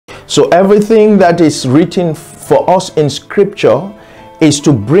So everything that is written for us in Scripture is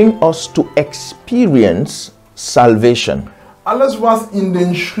to bring us to experience salvation. Alles, was in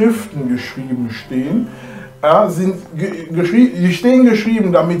den Schriften geschrieben stehen, die stehen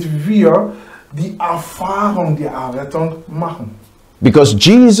geschrieben, damit wir die Erfahrung der Errettung machen. Because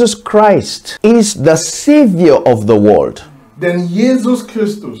Jesus Christ is the Savior of the world. Denn Jesus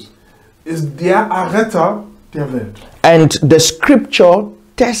Christus ist der Erretter der Welt. And the Scripture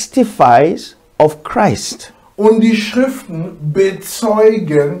testifies of Christ. Und die Schriften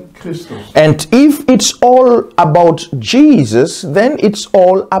bezeugen Christus. And if it's all about Jesus, then it's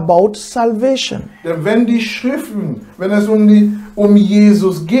all about salvation. Denn wenn die Schriften, wenn es um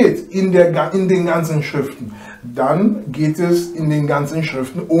Jesus geht in den ganzen Schriften, dann geht es in den ganzen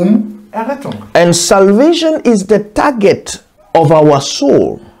Schriften um Errettung. And salvation is the target of our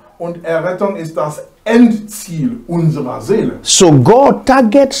soul. Und Errettung ist das Endziel unserer Seele. So God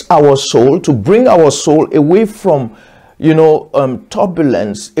targets our soul to bring our soul away from,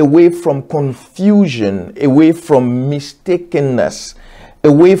 turbulence, away from confusion, away from mistakenness,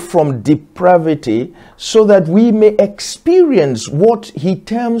 away from depravity, so that we may experience what he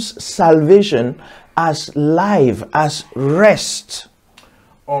terms salvation as life, as rest.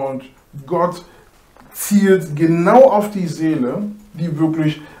 Und Gott zielt genau auf die Seele,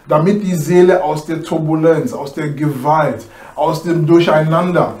 damit die Seele aus der Turbulenz, aus der Gewalt, aus dem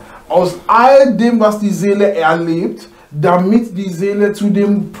Durcheinander, aus all dem, was die Seele erlebt, damit die Seele zu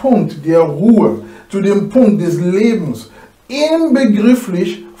dem Punkt der Ruhe, zu dem Punkt des Lebens,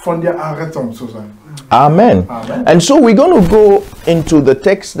 inbegrifflich von der Errettung zu sein. Amen. Amen. And so we're going to go into the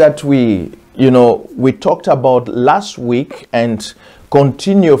text that we talked about last week and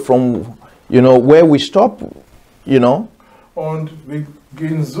continue from, where we stop, Und wir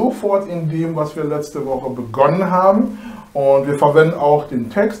gehen sofort in dem, was wir letzte Woche begonnen haben. Und wir verwenden auch den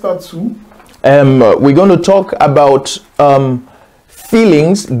Text dazu. We're going to talk about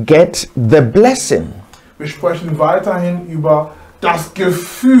feelings get the blessing. Wir sprechen weiterhin über das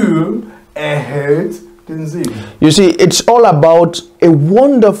Gefühl erhält den Segen. You see, it's all about a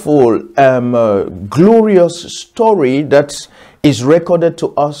wonderful, glorious story that is recorded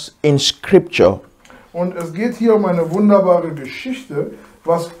to us in Scripture. Und es geht hier um eine wunderbare Geschichte,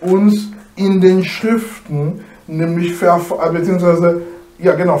 was uns in den Schriften nämlich verfasst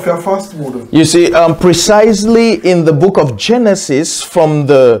wurde. You see, precisely in the book of Genesis, from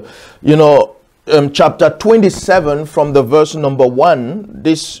the, chapter 27, from the verse number 1,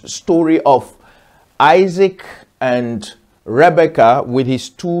 this story of Isaac and Rebekah with his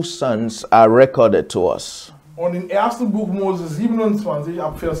two sons are recorded to us. Und im 1. Buch Mose 27,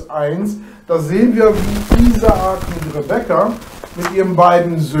 ab Vers 1, da sehen wir, wie Isaak und Rebekka mit ihren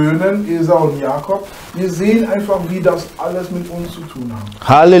beiden Söhnen, Esau und Jakob, wir sehen einfach, wie das alles mit uns zu tun hat.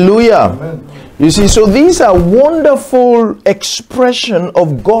 Hallelujah. Amen. You see, so these are wonderful expression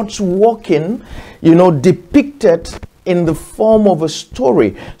of God's working, depicted in the form of a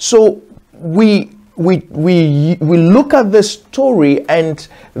story. So we look at the story and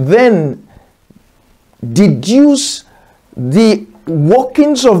then deduce the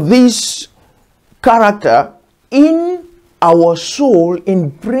workings of this character in our soul in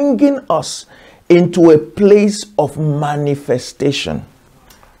bringing us into a place of manifestation.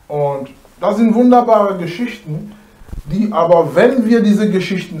 Und das sind wunderbare Geschichten, die aber, wenn wir diese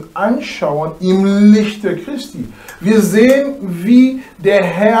Geschichten anschauen, im Lichte Christi, wir sehen, wie der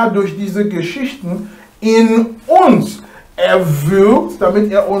Herr durch diese Geschichten in uns erwirkt,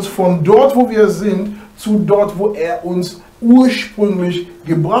 damit er uns von dort, wo wir sind, zu dort, wo er uns ursprünglich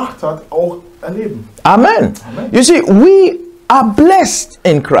gebracht hat, auch erleben. Amen. Amen. You see, we are blessed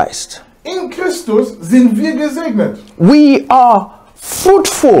in Christ. In Christus sind wir gesegnet. We are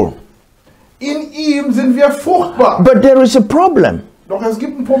fruitful. In ihm sind wir fruchtbar. But there is a problem. Doch es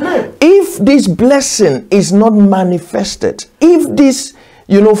gibt ein Problem. If this blessing is not manifested, if this,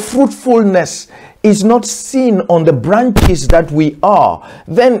 fruitfulness is not seen on the branches that we are,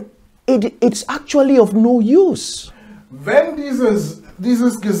 then it's actually of no use. Wenn dieses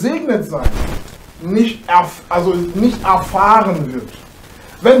Gesegnetsein nicht erfahren wird,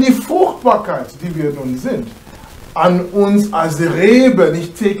 wenn die Fruchtbarkeit, die wir nun sind, an uns als Rebe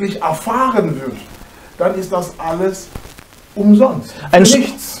nicht täglich erfahren wird, dann ist das alles umsonst. And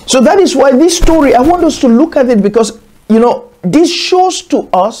nichts. So that is why this story, I want us to look at it because, this shows to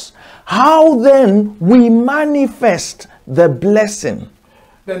us how then we manifest the blessing.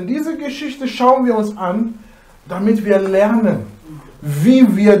 Denn diese Geschichte schauen wir uns an, damit wir lernen,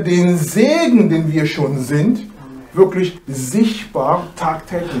 wie wir den Segen, den wir schon sind, wirklich sichtbar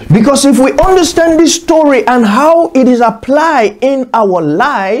tagtäglich. Because if we understand this story and how it is applied in our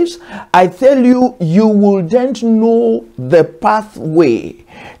lives, I tell you, you will then know the pathway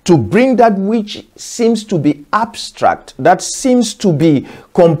to bring that which seems to be abstract, that seems to be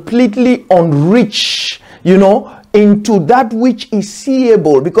completely unreached, into that which is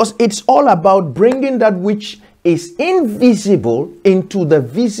seeable, because it's all about bringing that which is invisible into the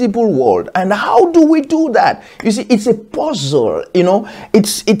visible world. And how do we do that? You see, it's a puzzle,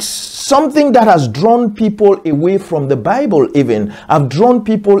 it's something that has drawn people away from the Bible, even have drawn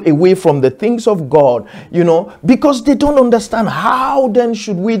people away from the things of God, because they don't understand how then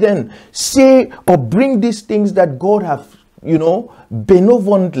should we then say or bring these things that God have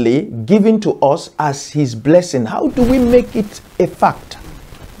benevolently given to us as his blessing. How do we make it a fact?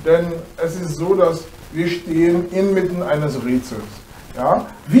 Denn es ist so, dass wir stehen inmitten eines Rätsels. Ja?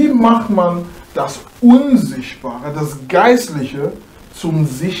 Wie macht man das Unsichtbare, das Geistliche zum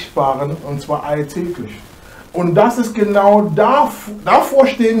Sichtbaren, und zwar alltäglich? Und das ist genau davor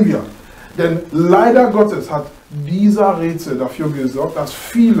stehen wir. Denn leider Gottes hat dieser Rätsel dafür gesorgt, dass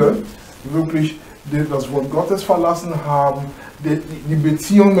viele wirklich das Wort Gottes verlassen haben, die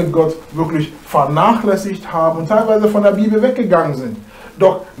Beziehung mit Gott wirklich vernachlässigt haben und teilweise von der Bibel weggegangen sind.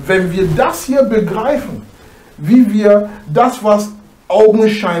 Doch wenn wir das hier begreifen, wie wir das, was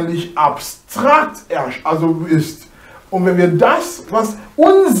augenscheinlich abstrakt ist, und wenn wir das, was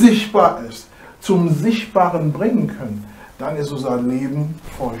unsichtbar ist, zum Sichtbaren bringen können, dann ist unser Leben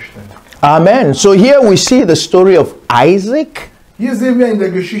vollständig. Amen. So here we see the story of Isaac. Hier sehen wir in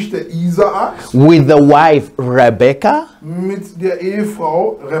der Geschichte Isaaks with the wife Rebecca mit der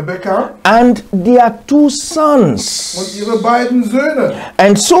Ehefrau Rebekka and their two sons. und ihre beiden Söhne.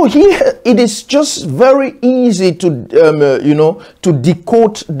 And so here it is just very easy to to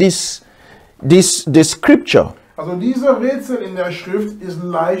decode this scripture. Also diese Rätsel in der Schrift ist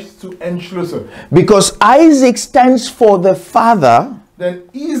leicht zu entschlüsseln. Because Isaac stands for the father. Denn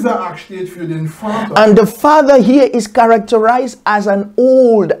Isaak steht für den Vater. And the father here is characterized as an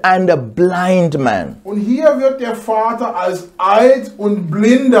old and a blind man. Und hier wird der Vater als alt und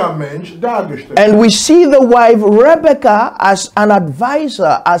blinder Mensch dargestellt. And we see the wife Rebecca as an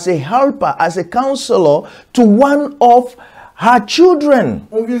advisor, as a helper, as a counselor to one of her children.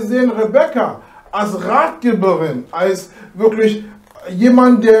 Und wir sehen Rebekka als Ratgeberin, als wirklich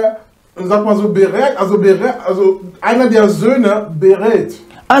jemand, der, sag mal so, berät, also einer der Söhne berät.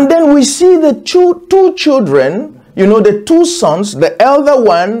 And then we see the two children, the two sons, the elder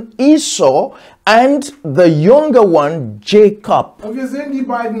one Esau and the younger one Jacob. Und wir sehen die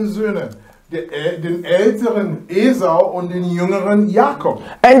beiden Söhne, den älteren Esau und den jüngeren Jakob.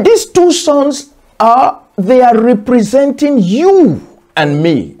 And these two sons they are representing you and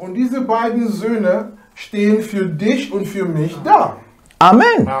me. Und diese beiden Söhne stehen für dich und für mich da.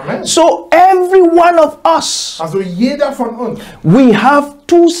 Amen. Amen. So every one of us, also jeder von uns, we have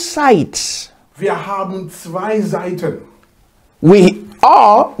two sides. Wir haben zwei Seiten. We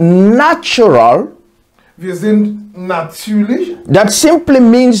are natural. Wir sind natürlich. That simply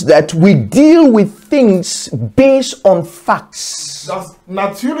means that we deal with things based on facts. Das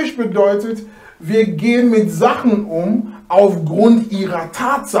natürlich bedeutet, wir gehen mit Sachen aufgrund ihrer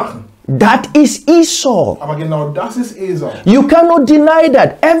Tatsachen. That is Esau. Aber genau das ist Esau. You cannot deny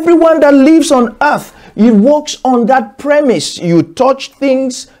that. Everyone that lives on earth, it works on that premise. You touch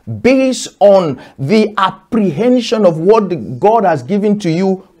things based on the apprehension of what God has given to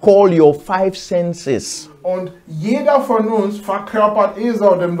you, call your five senses. Und jeder von uns verkörpert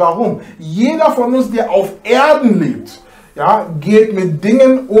Esau, denn warum? Jeder von uns, der auf Erden lebt, geht mit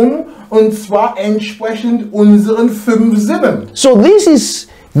Dingen und zwar entsprechend unseren fünf Sinnen. So this is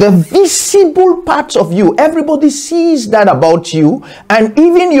the visible parts of you. Everybody sees that about you, and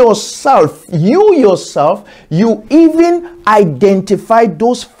even yourself, you even identify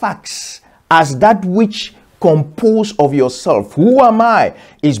those facts as that which compose of yourself. Who am I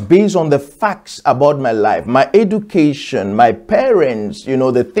is based on the facts about my life, my education, my parents,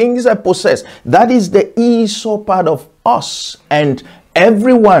 the things I possess. That is the Esau part of us, and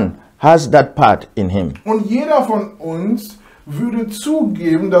everyone has that part in him. Und jeder von uns würde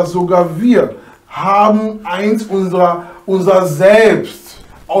zugeben, dass sogar wir haben eins unser Selbst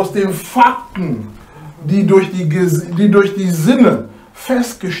aus den Fakten, die durch die Sinne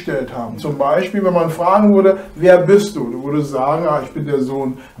festgestellt haben. Zum Beispiel, wenn man fragen würde, wer bist du? Du würdest sagen, ich bin der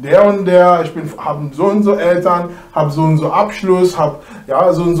Sohn der und der, habe so und so Eltern, habe so und so Abschluss, habe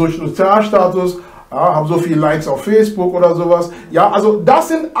so und so Sozialstatus, habe so viele Likes auf Facebook oder sowas. Ja, also das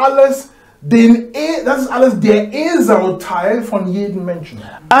sind alles Das ist alles der Esau-Teil von jedem Menschen.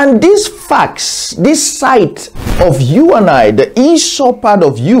 And these facts, this side of you and I, the Esau part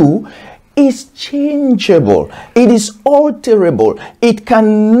of you, is changeable. It is alterable. It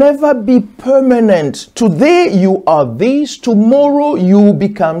can never be permanent. Today you are this, tomorrow you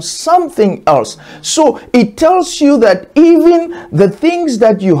become something else. So it tells you that even the things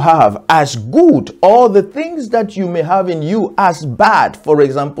that you have as good, or the things that you may have in you as bad, for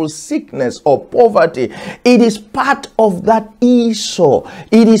example, sickness or poverty, it is part of that Esau.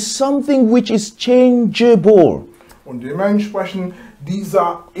 It is something which is changeable. Und dementsprechend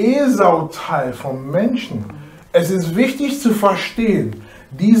dieser Esau-Teil vom Menschen, es ist wichtig zu verstehen,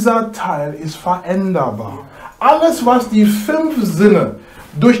 dieser Teil ist veränderbar. Alles, was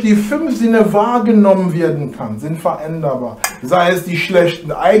durch die 5 Sinne wahrgenommen werden kann, sind veränderbar. Sei es die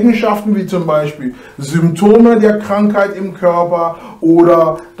schlechten Eigenschaften, wie zum Beispiel Symptome der Krankheit im Körper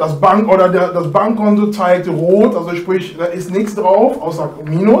oder das Bankkonto zeigt rot, also sprich, da ist nichts drauf, außer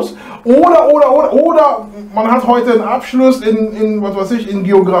Minus. Oder man hat heute einen Abschluss in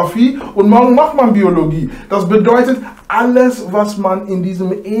Geografie und morgen macht man Biologie. Das bedeutet, alles, was man in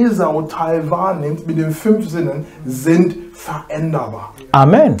diesem Esau-Teil wahrnimmt, mit den 5 Sinnen, sind veränderbar.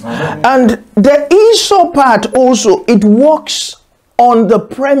 Amen. And the Esau part also, it works on the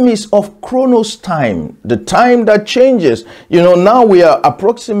premise of Chronos time, the time that changes. You know, now we are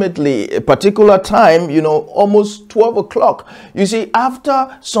approximately a particular time, you know, almost 12 o'clock. You see, after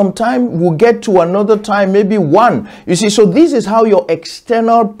some time, we'll get to another time, maybe 1. You see, so this is how your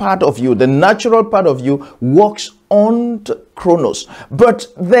external part of you, the natural part of you, works on Chronos. But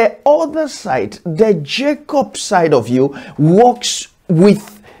the other side, the Jacob side of you, works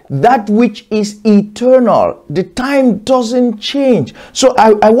with that which is eternal. The time doesn't change. So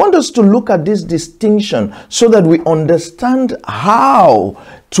I want us to look at this distinction so that we understand how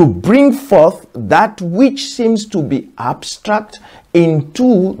to bring forth that which seems to be abstract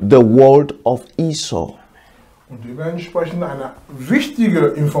into the world of Esau. Und dementsprechend eine wichtige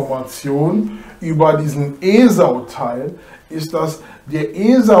Information über diesen Esau-Teil ist, dass der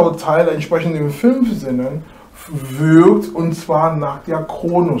Esau-Teil entsprechend den 5 Sinnen wirkt, und zwar nach der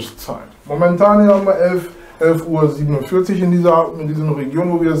Chronoszeit. Momentan haben wir 11:47 Uhr in dieser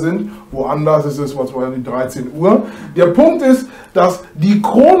Region, wo wir sind. Woanders ist es die 13 Uhr. Der Punkt ist, dass die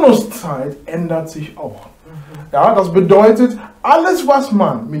Chronoszeit ändert sich auch. Ja, das bedeutet, alles, was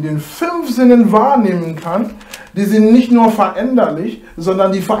man mit den 5 Sinnen wahrnehmen kann, die sind nicht nur veränderlich,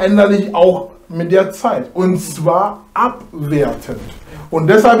 sondern die veränderlich auch mit der Zeit. Und zwar abwertend. Und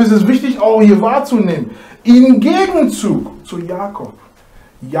deshalb ist es wichtig, auch hier wahrzunehmen, im Gegenzug zu Jakob.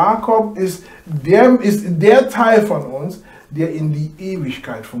 Jakob ist der Teil von uns, der in die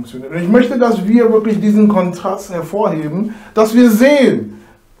Ewigkeit funktioniert. Und ich möchte, dass wir wirklich diesen Kontrast hervorheben, dass wir sehen,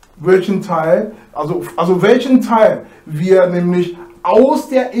 welchen Teil wir nämlich aus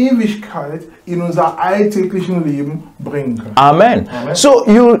der Ewigkeit in unser alltäglichen Leben bringen können. Amen. Amen. So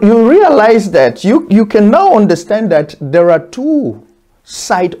you realize that you can now understand that there are 2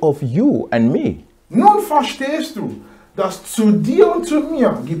 sides of you and me. Nun verstehst du, dass zu dir und zu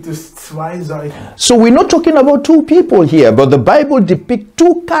mir gibt es 2 Seiten. So we're not talking about 2 people here, but the Bible depicts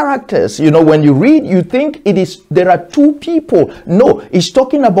 2 characters. You know, when you read, you think there are 2 people. No, it's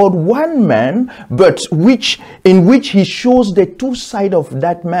talking about 1 man, but in which he shows the 2 sides of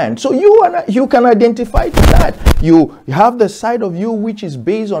that man. So you can identify to that. You have the side of you which is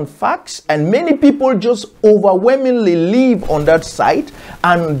based on facts, and many people just overwhelmingly live on that side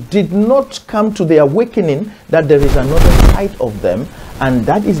and did not come to the awakening that there is another side of them, and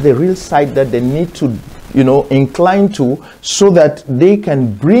that is the real side that they need to, you know, incline to, so that they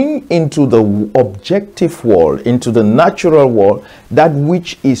can bring into the objective world, into the natural world, that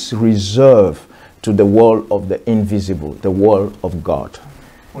which is reserved to the world of the invisible, the world of God.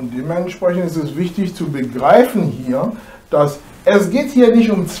 Und dementsprechend ist es wichtig zu begreifen hier, dass es geht hier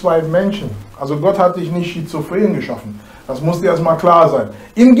nicht um 2 Menschen. Also Gott hat dich nicht schizophren geschaffen. Das muss dir erstmal klar sein.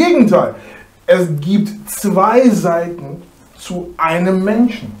 Im Gegenteil, es gibt 2 Seiten zu einem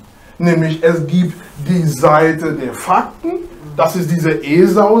Menschen. Nämlich es gibt die Seite der Fakten, das ist diese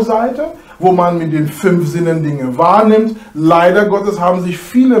Esau-Seite, wo man mit den 5 Sinnen Dinge wahrnimmt. Leider Gottes haben sich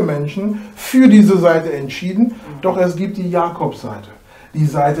viele Menschen für diese Seite entschieden, doch es gibt die Jakob-Seite. Die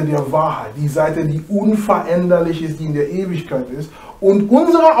Seite der Wahrheit, die Seite, die unveränderlich ist, die in der Ewigkeit ist. Und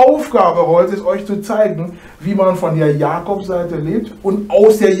unsere Aufgabe heute ist, euch zu zeigen, wie man von der Jakobseite lebt und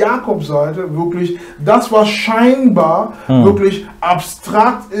aus der Jakobseite wirklich das, was scheinbar wirklich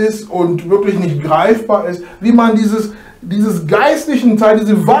abstrakt ist und wirklich nicht greifbar ist, wie man dieses geistlichen Teil,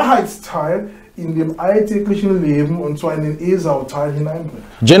 diesen Wahrheitsteil in dem alltäglichen Leben und zwar in den Esau-Teil hineinbringt.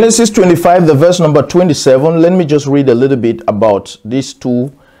 Genesis 25, the verse number 27. Let me just read a little bit about these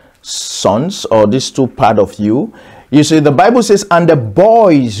two sons, or these two part of you. You see, the Bible says, and the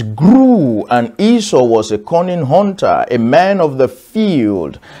boys grew, and Esau was a cunning hunter, a man of the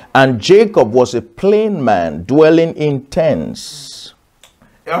field, and Jacob was a plain man, dwelling in tents.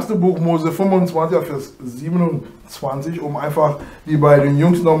 1. Buch Mose 25, Vers 27, um einfach die beiden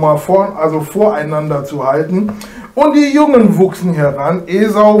Jungs nochmal voreinander zu halten. Und die Jungen wuchsen heran.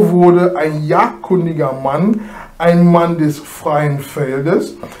 Esau wurde ein jagdkundiger Mann, ein Mann des freien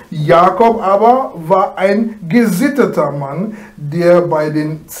Feldes. Jakob aber war ein gesitteter Mann, der bei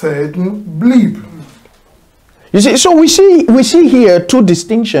den Zelten blieb. You see, so we see here two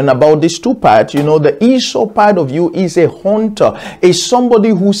distinctions about these two parts. You know, the Esau part of you is a hunter, is somebody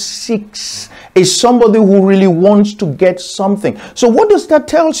who seeks, is somebody who really wants to get something. So what does that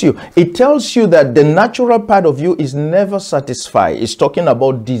tell you? It tells you that the natural part of you is never satisfied. It's talking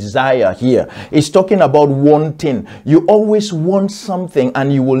about desire here. It's talking about wanting. You always want something,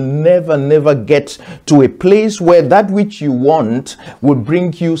 and you will never get to a place where that which you want will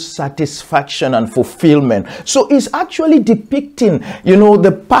bring you satisfaction and fulfillment. So it's actually depicting, you know,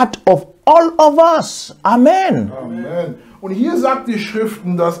 the part of all of us. Amen. Amen. Und hier sagt die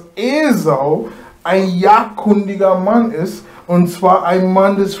Schriften, dass Esau ein jagdkundiger Mann ist, und zwar ein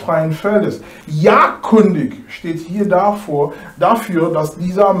Mann des freien Feldes. Jagdkundig steht hier dafür, dass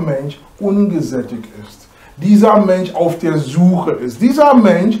dieser Mensch ungesättigt ist. Dieser Mensch auf der Suche ist. Dieser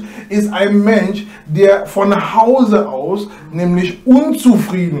Mensch ist ein Mensch, der von Hause aus nämlich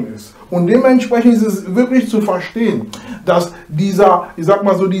unzufrieden ist. Und dementsprechend ist es wirklich zu verstehen, dass dieser, ich sag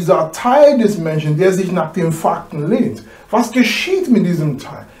mal so, dieser Teil des Menschen, der sich nach den Fakten lehnt, was geschieht mit diesem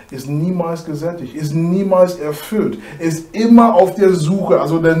Teil? Ist niemals gesättigt, ist niemals erfüllt, ist immer auf der Suche.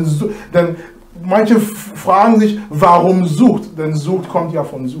 Also denn manche fragen sich, warum Sucht? Denn Sucht kommt ja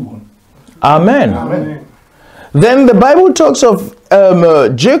von Suchen. Amen. Amen. Then the Bible talks of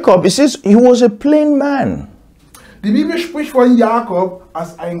Jacob. It says he was a plain man. Die Bibel spricht von Jakob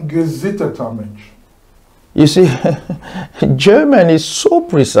als ein gesitteter Mensch. You see, German is so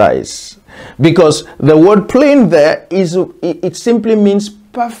precise because the word plain there it simply means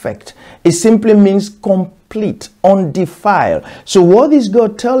perfect. It simply means complete, undefiled. So what is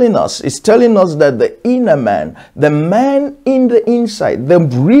God telling us? It's telling us that the inner man, the man in the inside, the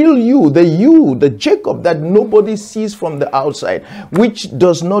real you, the Jacob that nobody sees from the outside, which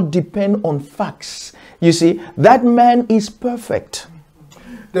does not depend on facts. You see, that man is perfect.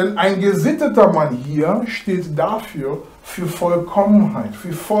 Denn ein gesitteter Mann hier steht dafür, für Vollkommenheit,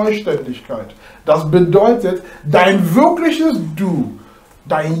 für Vollständigkeit. Das bedeutet, dein wirkliches Du,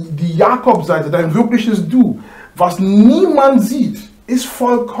 die Jakobseite, dein wirkliches Du, was niemand sieht, ist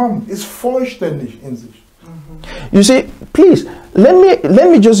vollkommen, ist vollständig in sich. You see, please, let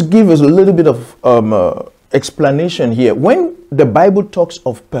me just give us a little bit of explanation here. When the Bible talks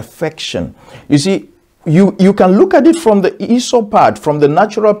of perfection, you see, you can look at it from the Esau part, from the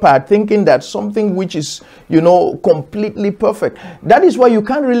natural part, thinking that something which is, you know, completely perfect. That is why you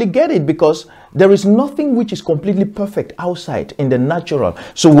can't really get it, because there is nothing which is completely perfect outside in the natural.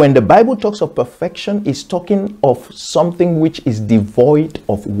 So when the Bible talks of perfection, it's talking of something which is devoid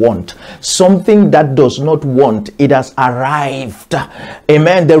of want. Something that does not want. It has arrived.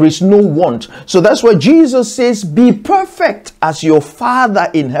 Amen. There is no want. So that's why Jesus says, be perfect as your Father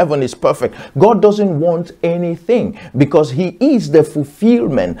in heaven is perfect. God doesn't want anything because he is the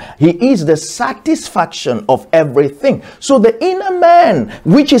fulfillment. He is the satisfaction of everything. So the inner man,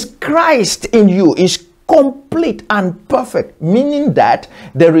 which is Christ in you, is complete and perfect, meaning that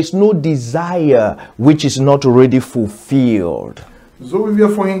there is no desire which is not already fulfilled. So wie wir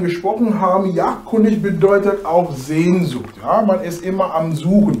vorhin gesprochen haben, jagdkundig bedeutet auch Sehnsucht. Ja? Man ist immer am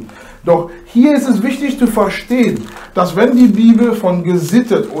Suchen. Doch hier ist es wichtig zu verstehen, dass wenn die Bibel von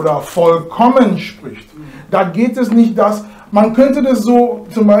gesittet oder vollkommen spricht, da geht es nicht, dass man könnte das so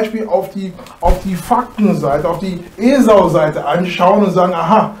zum Beispiel auf die Faktenseite, auf die Esau-Seite anschauen und sagen,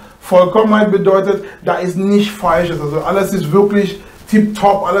 aha, Vollkommenheit bedeutet, da ist nichts Falsches, also alles ist wirklich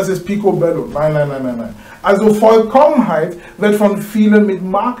tipptopp, alles ist picobello. Nein. Also Vollkommenheit wird von vielen mit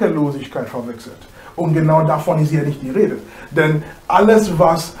Makellosigkeit verwechselt. Und genau davon ist hier nicht die Rede. Denn alles,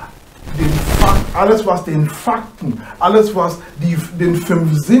 was den Fakten, alles, was den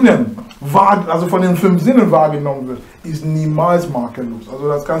 5 Sinnen, also von den 5 Sinnen wahrgenommen wird, ist niemals makellos. Also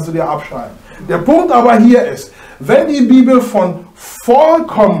das kannst du dir abschreiben. Der Punkt aber hier ist, wenn die Bibel von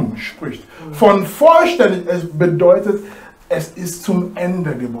vollkommen spricht, von vollständig, es bedeutet, es ist zum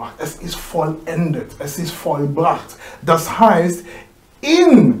Ende gebracht, es ist vollendet, es ist vollbracht. Das heißt,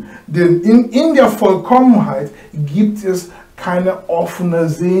 In der Vollkommenheit gibt es keine offene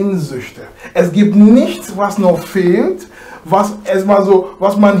Sehnsüchte. Es gibt nichts, was noch fehlt,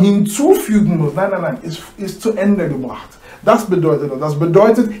 was man hinzufügen muss. Nein, nein, nein, ist zu Ende gebracht. Das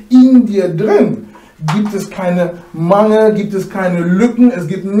bedeutet, in dir drin gibt es keine Mangel, gibt es keine Lücken, es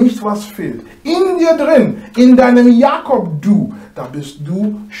gibt nichts, was fehlt. In dir drin, in deinem Jakob-Du, da bist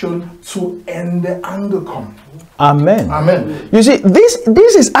du schon zu Ende angekommen. Amen. Amen. You see,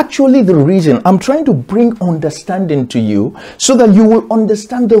 this is actually the reason I'm trying to bring understanding to you, so that you will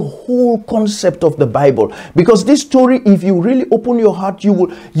understand the whole concept of the Bible. Because this story, if you really open your heart, you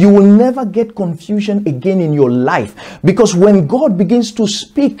will never get confusion again in your life. Because when God begins to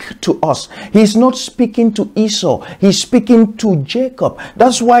speak to us, He's not speaking to Esau, He's speaking to Jacob.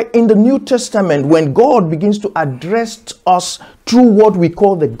 That's why in the New Testament, when God begins to address us through what we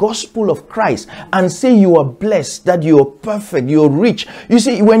call the gospel of Christ and say you are blessed, that you are perfect, you are rich. You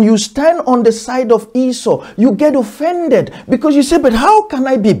see, when you stand on the side of Esau, you get offended because you say, but how can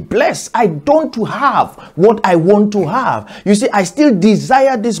I be blessed? I don't have what I want to have. You see, I still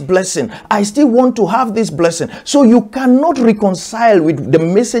desire this blessing. I still want to have this blessing. So you cannot reconcile with the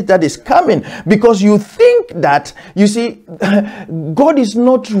message that is coming, because you think that, you see, God is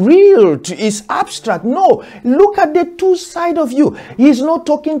not real, it's abstract. No, look at the two sides of you. He's not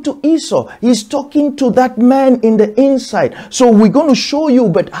talking to Esau, he's talking to that man in the inside. So we're going to show you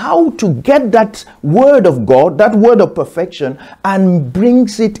but how to get that word of God, that word of perfection, and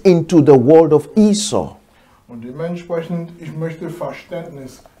brings it into the world of Esau. Und dementsprechend, ich möchte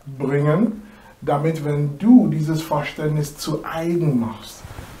Verständnis bringen, damit, wenn du dieses Verständnis zu eigen machst,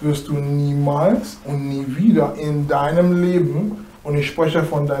 wirst du niemals und nie wieder in deinem Leben, und ich spreche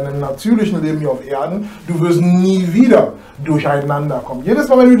von deinem natürlichen Leben hier auf Erden, du wirst nie wieder durcheinander kommen. Jedes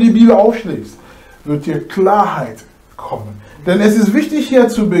Mal, wenn du die Bibel aufschlägst, wird dir Klarheit kommen. Denn es ist wichtig hier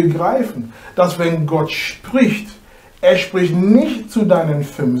zu begreifen, dass wenn Gott spricht, er spricht nicht zu deinen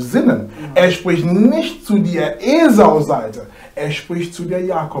 5 Sinnen, er spricht nicht zu der Esau-Seite, er spricht zu der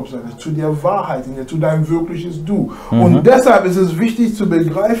Jakob-Seite, zu der Wahrheit, zu deinem wirkliches Du. Und deshalb ist es wichtig zu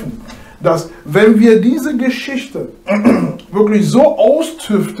begreifen, dass wenn wir diese Geschichte wirklich so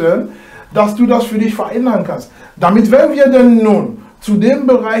austüfteln, dass du das für dich verändern kannst. Damit, wenn wir denn nun zu dem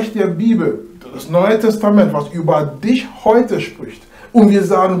Bereich der Bibel, das Neue Testament, was über dich heute spricht, und wir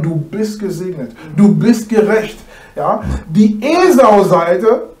sagen, du bist gesegnet, du bist gerecht, ja, die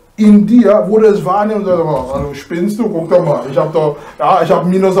Esau-Seite in dir, wo du es wahrnimmst und sagst, du spinnst du, guck doch mal, ich habe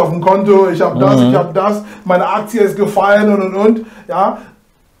Minus auf dem Konto, ich habe das, meine Aktie ist gefallen und, ja.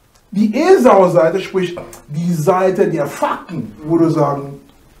 Die Esau-Seite, sprich die Seite der Fakten, wo du sagen,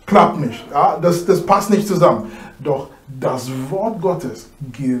 klappt nicht, ja, das passt nicht zusammen. Doch das Wort Gottes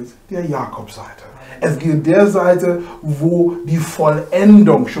gilt der Jakob-Seite. Es gilt der Seite, wo die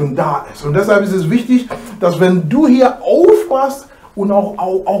Vollendung schon da ist. Und deshalb ist es wichtig, dass wenn du hier aufpasst und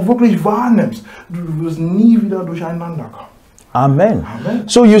auch wirklich wahrnimmst, du wirst nie wieder durcheinander kommen. Amen. Amen.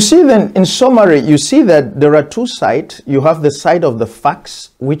 So you see then, in summary, you see that there are two sides. You have the side of the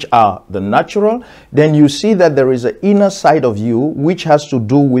facts, which are the natural. Then you see that there is an inner side of you, which has to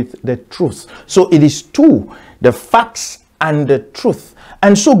do with the truth. So it is two, the facts and the truth.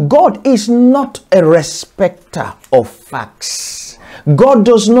 And so God is not a respecter of facts. God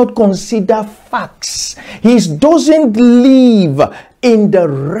does not consider facts. He doesn't live in the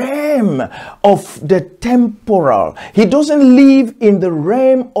realm of the temporal. He doesn't live in the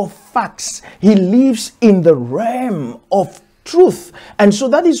realm of facts. He lives in the realm of truth. And so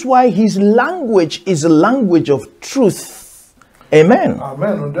that is why his language is a language of truth. Amen.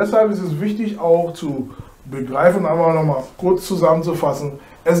 Amen. Und deshalb ist es wichtig auch zu begreifen, aber nochmal kurz zusammenzufassen,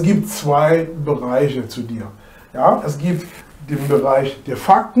 es gibt 2 Bereiche zu dir. Ja, es gibt den Bereich der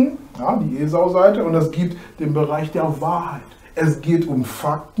Fakten, ja, die Esau-Seite, und es gibt den Bereich der Wahrheit. Es geht um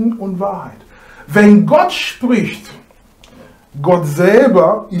Fakten und Wahrheit. Wenn Gott spricht, Gott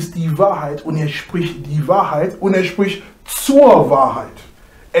selber ist die Wahrheit und er spricht die Wahrheit und er spricht zur Wahrheit.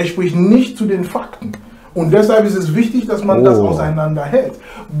 Er spricht nicht zu den Fakten. Und deshalb ist es wichtig, dass man das auseinander hält.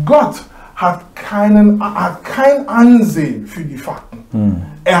 Gott hat kein Ansehen für die Fakten.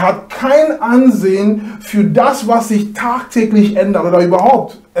 Er hat kein Ansehen für das, was sich tagtäglich ändert oder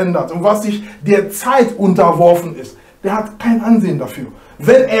überhaupt ändert und was sich der Zeit unterworfen ist. Der hat kein Ansehen dafür.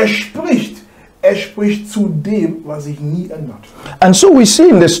 Wenn er spricht zu dem, was sich nie ändert. And so we see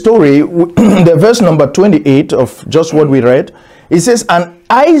in the story, the verse number 28 of just what we read, it says, and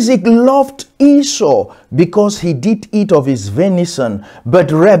Isaac loved Esau because he did eat of his venison,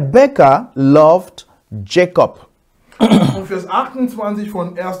 but Rebekah loved Jacob. Und Vers 28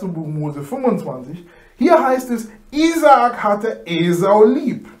 von 1. Buch Mose 25, Hier heißt es, Isaak hatte Esau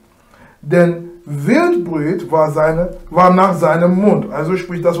lieb, denn Wildbret war nach seinem Mund, also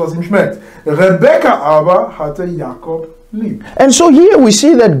sprich das, was ihm schmeckt. Rebekka aber hatte Jakob lieb. And so here we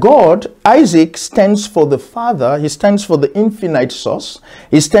see that God, Isaac, stands for the Father. He stands for the infinite source.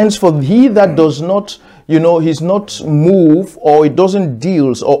 He stands for he that does not, he's not moved, or it doesn't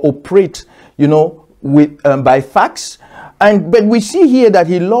deals or operate, with by facts. But we see here that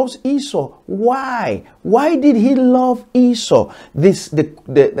he loves Esau. Why? Why did he love Esau?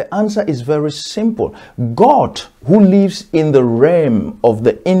 The answer is very simple. God, who lives in the realm of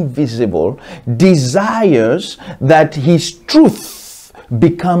the invisible, desires that his truth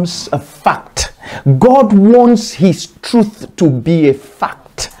becomes a fact. God wants his truth to be a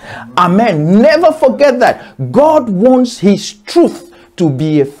fact. Amen. Never forget that. God wants his truth to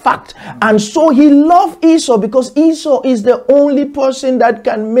be a fact. And so he loved Esau because Esau is the only person that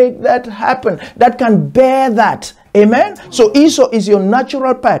can make that happen, that can bear that. Amen. So Esau is your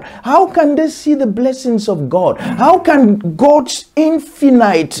natural part. How can they see the blessings of God? How can God's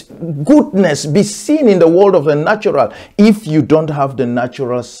infinite goodness be seen in the world of the natural if you don't have the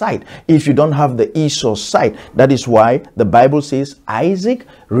natural sight, if you don't have the Esau sight? That is why the Bible says Isaac,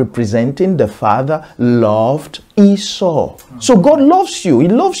 representing the father, loved Esau. So God loves you. He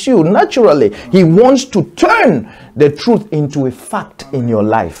loves you naturally. He wants to turn the truth into a fact in your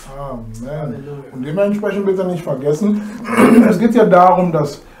life. Amen. Und dementsprechend bitte nicht vergessen, es geht ja darum,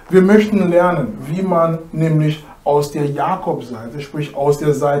 dass wir möchten lernen, wie man nämlich aus der Jakob-Seite, sprich aus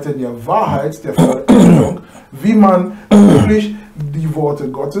der Seite der Wahrheit, der Vollendung, wie man wirklich die Worte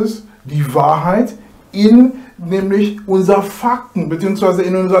Gottes, die Wahrheit in nämlich unser Fakten bzw.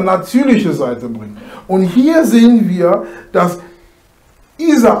 in unsere natürliche Seite bringt. Und hier sehen wir, dass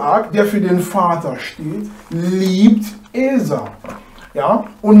Isaak, der für den Vater steht, liebt Esau. Ja?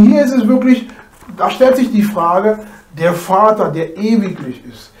 Und hier ist es wirklich, da stellt sich die Frage, der Vater, der ewiglich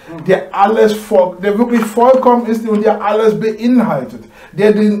ist, der wirklich vollkommen ist und der alles beinhaltet,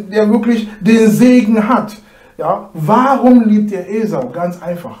 der wirklich den Segen hat. Ja? Warum liebt er Esau? Ganz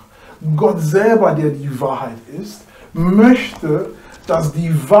einfach. Gott selber, der die Wahrheit ist, möchte, dass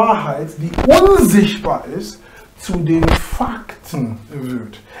die Wahrheit, die unsichtbar ist, zu den Fakten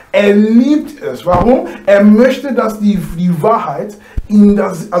wird. Er liebt es. Warum? Er möchte, dass die Wahrheit,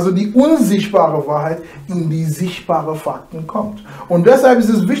 also die unsichtbare Wahrheit, in die sichtbare Fakten kommt. Und deshalb ist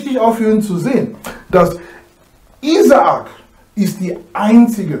es wichtig auch für ihn zu sehen, dass Isaak ist die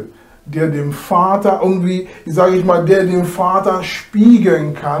einzige, der dem Vater irgendwie, der dem Vater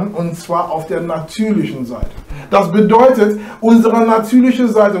spiegeln kann, und zwar auf der natürlichen Seite. Das bedeutet, unsere natürliche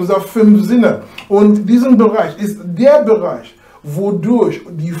Seite, unsere 5 Sinne, und diesen Bereich ist der Bereich, wodurch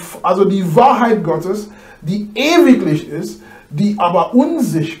die Wahrheit Gottes, die ewiglich ist, die aber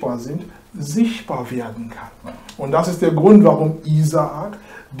unsichtbar sind, sichtbar werden kann. Und das ist der Grund, warum Isaak,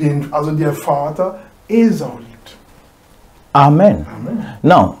 der Vater, Esau liebt. Amen. Amen.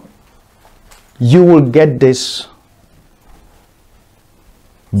 Now, you will get this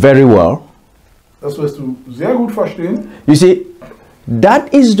very well. Das wirst du sehr gut verstehen. You see,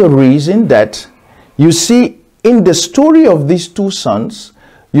 that is the reason that you see in the story of these 2 sons,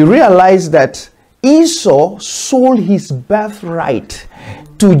 you realize that Esau sold his birthright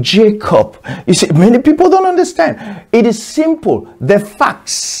to Jacob. You see, many people don't understand. It is simple. The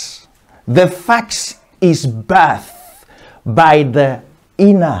facts is birth by the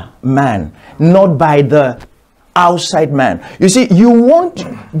inner man, not by the outside man. You see,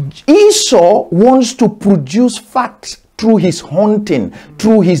 Esau wants to produce facts through his hunting,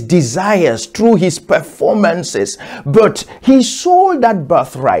 through his desires, through his performances. But he sold that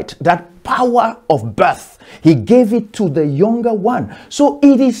birthright, that power of birth. He gave it to the younger one. So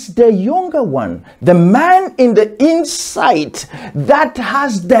it is the younger one, the man in the inside, that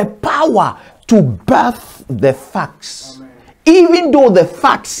has the power to birth the facts. Amen. Even though the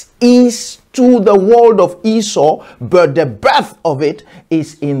facts is to the world of Esau, but the birth of it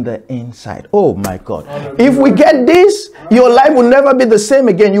is in the inside. Oh my God. If we get this, your life will never be the same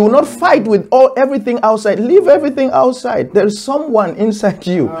again. You will not fight with everything outside. Leave everything outside. There is someone inside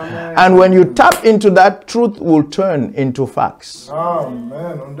you. Amen. And when you tap into that, truth will turn into facts.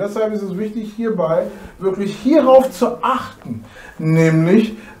 Amen. Und deshalb ist es wichtig, hierbei wirklich hierauf zu achten.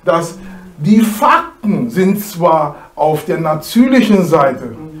 Nämlich, dass die Fakten sind zwar auf der natürlichen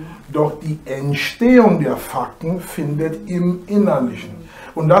Seite, doch die Entstehung der Fakten findet im Innerlichen.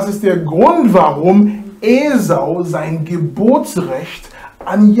 Und das ist der Grund, warum Esau sein Geburtsrecht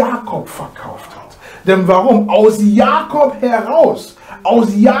an Jakob verkauft hat. Denn warum? Aus Jakob heraus, aus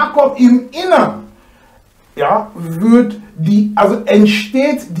Jakob im Innern, ja,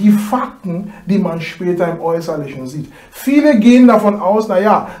 entsteht die Fakten, die man später im Äußerlichen sieht. Viele gehen davon aus,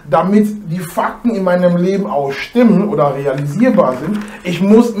 naja, damit die Fakten in meinem Leben auch stimmen oder realisierbar sind, ich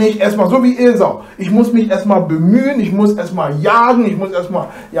muss mich erstmal, so wie Esau, ich muss mich erstmal bemühen, ich muss erstmal jagen, ich muss erstmal,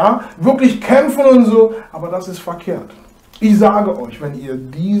 ja, wirklich kämpfen und so, aber das ist verkehrt. Ich sage euch, wenn ihr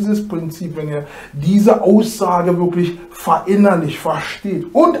dieses Prinzip, wenn ihr diese Aussage wirklich verinnerlicht, versteht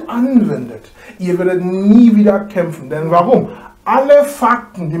und anwendet, ihr werdet nie wieder kämpfen. Denn warum? Alle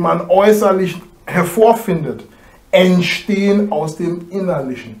Fakten, die man äußerlich hervorfindet, entstehen aus dem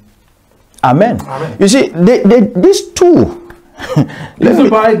Innerlichen. Amen. Amen. You see, these two, Diese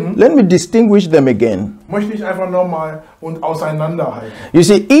beiden let me distinguish them again. möchte ich einfach nochmal und auseinanderhalten. You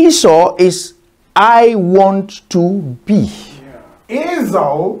see, Esau is I want to be.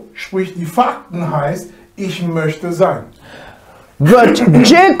 Esau, sprich die Fakten, heißt, ich möchte sein. But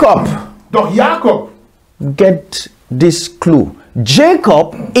Jacob, Doch Jakob, get this clue.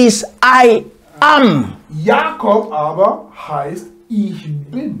 Jacob is I am. Jakob aber heißt, ich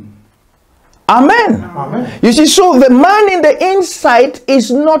bin. Amen. Amen. You see, so the man in the inside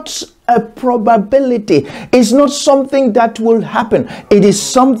is not a probability. It's not something that will happen. It is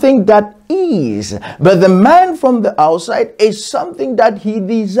something that is. But the man from the outside is something that he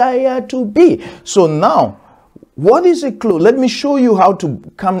desires to be. So now, what is a clue? Let me show you how to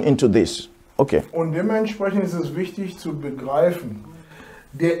come into this. Okay. Und dementsprechend ist es wichtig zu begreifen,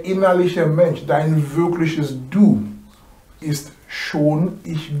 der innerliche Mensch, dein wirkliches Du, ist schon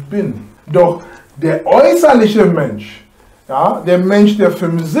ich bin. Doch der äußerliche Mensch, ja, der Mensch der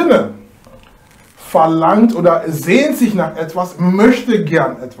 5 Sinne, verlangt oder sehnt sich nach etwas, möchte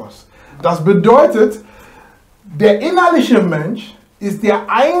gern etwas. Das bedeutet, der innerliche Mensch ist der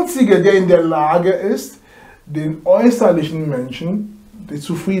Einzige, der in der Lage ist, den äußerlichen Menschen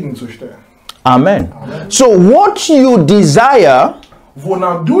zufriedenzustellen. Amen. So what you desire,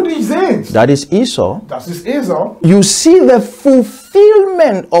 Wonach du dich sehnst, that is Esau. das ist Esau. You see the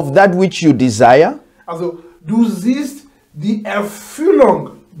fulfillment of that which you desire. Also du siehst die Erfüllung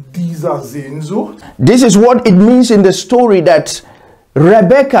dieser Sehnsucht. This is what it means in the story that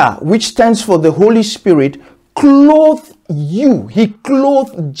Rebecca, which stands for the Holy Spirit, clothed you. He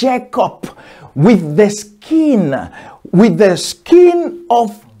clothed Jacob with the skin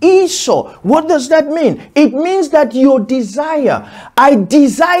of Esau. What does that mean? It means that your desire, I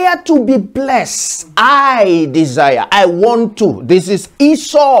desire to be blessed. I desire, I want to. This is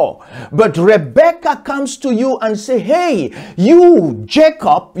Esau. But Rebecca comes to you and say, hey, you,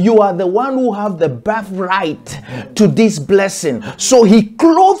 Jacob, you are the one who have the birthright to this blessing. So he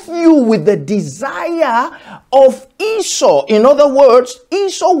clothed you with the desire of Esau. In other words,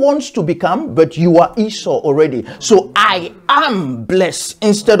 Esau wants to become, but you are Esau already. So I am blessed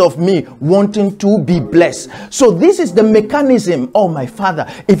instead of me wanting to be blessed. So this is the mechanism. Oh, my Father,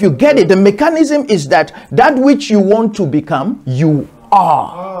 if you get it, the mechanism is that which you want to become, you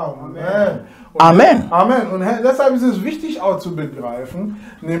are. Amen. Amen. Amen. Und deshalb ist es wichtig auch zu begreifen,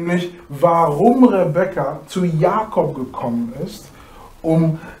 nämlich warum Rebekka zu Jakob gekommen ist,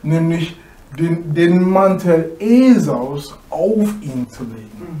 um nämlich den Mantel Esaus auf ihn zu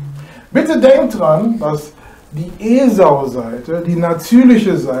legen. Bitte denkt dran, dass die Esau-Seite, die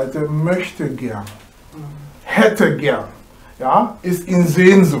natürliche Seite, möchte gern, hätte gern, ja, ist in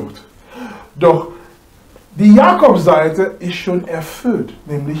Sehnsucht. Doch die Jakob-Seite ist schon erfüllt,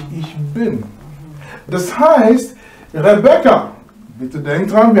 nämlich ich bin. Das heißt, Rebekka, bitte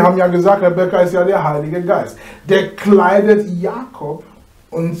denkt dran, wir haben ja gesagt, Rebekka ist ja der Heilige Geist, der kleidet Jakob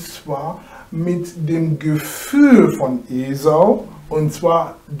und zwar mit dem Gefühl von Esau, und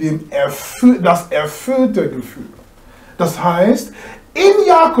zwar das erfüllte Gefühl. Das heißt, in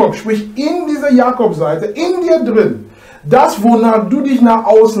Jakob, sprich in dieser Jakob-Seite, in dir drin, das, wonach du dich nach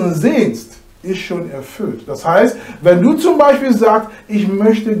außen sehnst, ist schon erfüllt. Das heißt, wenn du zum Beispiel sagst, ich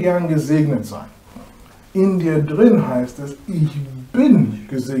möchte gern gesegnet sein, in dir drin heißt es, ich bin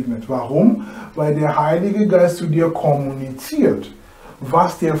gesegnet. Warum? Weil der Heilige Geist zu dir kommuniziert,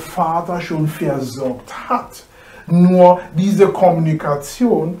 was der Vater schon versorgt hat. Nur diese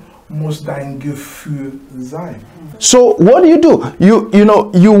Kommunikation muss dein Gefühl sein. So what do?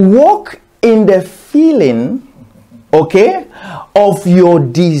 You walk in the feeling, okay, of your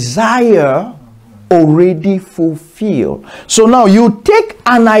desire already fulfilled. So now you take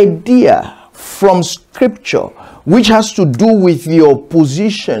an idea from scripture which has to do with your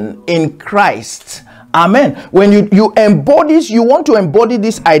position in Christ Amen. When you want to embody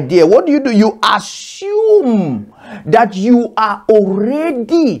this idea, what do? You assume that you are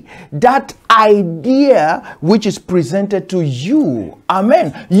already that idea which is presented to you.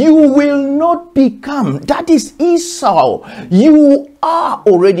 Amen. You will not become. That is Esau. You are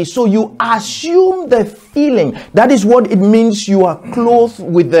already. So you assume the feeling. That is what it means. You are clothed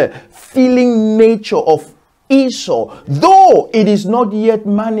with the feeling nature of Esau, though it is not yet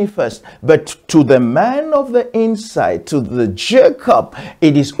manifest, but to the man of the inside, to the Jacob,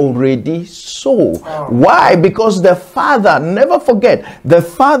 it is already so. Why? Because the father, never forget, the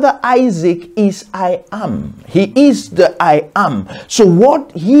father Isaac is I am. He is the I am. So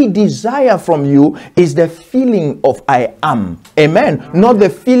what he desires from you is the feeling of I am. Amen. Not the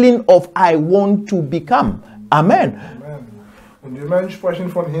feeling of I want to become. Amen. Und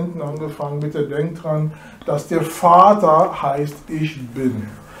dementsprechend von hinten angefangen, bitte denkt dran, dass der Vater heißt, ich bin.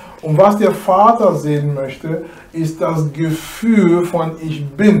 Und was der Vater sehen möchte, ist das Gefühl von ich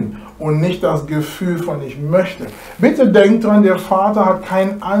bin und nicht das Gefühl von ich möchte. Bitte denkt dran, der Vater hat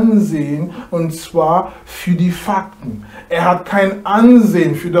kein Ansehen, und zwar für die Fakten. Er hat kein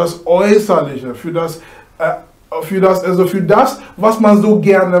Ansehen für das Äußerliche, für das, was man so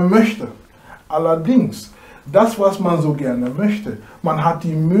gerne möchte. Allerdings, das, was man so gerne möchte. Man hat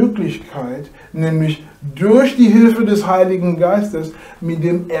die Möglichkeit, nämlich durch die Hilfe des Heiligen Geistes, mit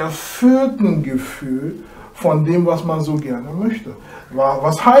dem erfüllten Gefühl von dem, was man so gerne möchte.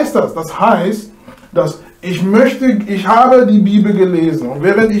 Was heißt das? Das heißt, dass ich habe die Bibel gelesen, und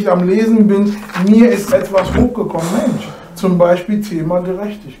während ich am Lesen bin, mir ist etwas hochgekommen, Mensch, zum Beispiel Thema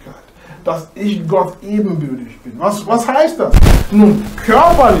Gerechtigkeit. Dass ich Gott ebenbürtig bin. Was heißt das? Nun,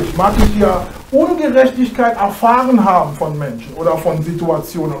 körperlich mag ich ja Ungerechtigkeit erfahren haben von Menschen oder von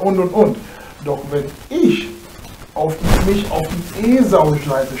Situationen und. Doch wenn ich mich auf die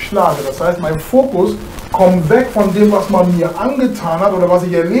Esau-Seite schlage, das heißt, mein Fokus kommt weg von dem, was man mir angetan hat oder was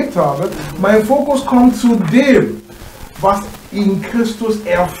ich erlebt habe, mein Fokus kommt zu dem, was in Christus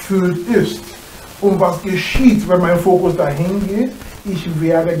erfüllt ist. Und was geschieht, wenn mein Fokus dahin geht? Ich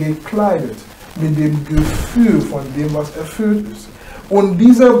werde gekleidet mit dem Gefühl von dem, was erfüllt ist. Und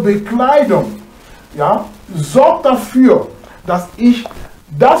diese Bekleidung, ja, sorgt dafür, dass ich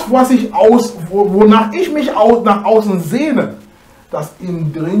das, wonach ich mich nach außen sehne, dass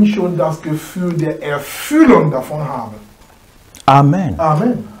innen drin schon das Gefühl der Erfüllung davon habe. Amen.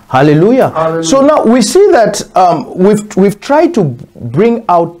 Amen. Hallelujah. Hallelujah. So now we see that we've tried to bring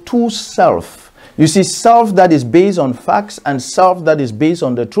out two self. You see, self that is based on facts and self that is based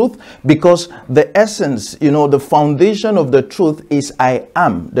on the truth, because the essence, the foundation of the truth is I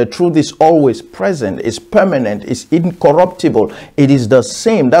am. The truth is always present, is permanent, is incorruptible. It is the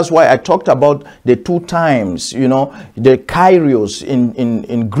same. That's why I talked about the two times, the kairos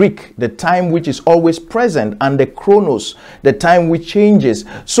in Greek, the time which is always present, and the chronos, the time which changes.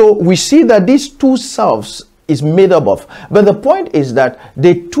 So we see that these two selves is made up of. But the point is that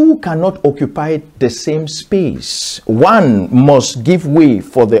the two cannot occupy the same space. One must give way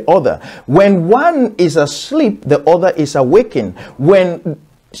for the other. When one is asleep, the other is awakened.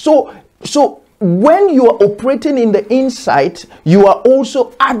 So when you are operating in the inside, you are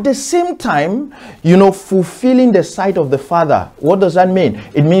also at the same time, fulfilling the sight of the Father. What does that mean?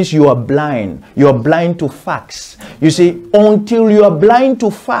 It means you are blind. You are blind to facts. You see, until you are blind to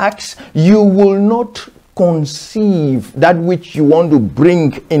facts, you will not conceive that which you want to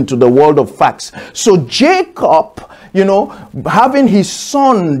bring into the world of facts. So Jacob, having his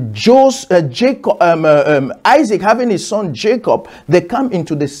son Isaac having his son Jacob, they come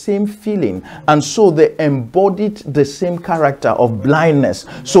into the same feeling, and so they embodied the same character of blindness.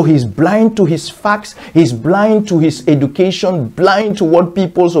 So he's blind to his facts, he's blind to his education, blind to what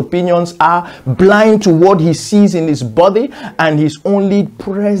people's opinions are, blind to what he sees in his body, and he's only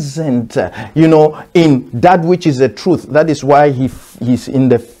present, in that which is the truth. That is why he's in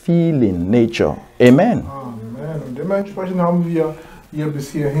the feeling nature. Amen. Und dementsprechend haben wir hier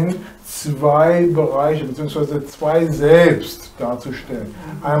bis hierhin zwei Bereiche bzw. zwei Selbst darzustellen.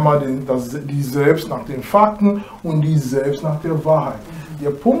 Einmal die Selbst nach den Fakten und die Selbst nach der Wahrheit.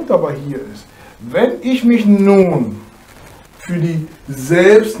 Der Punkt aber hier ist, wenn ich mich nun für die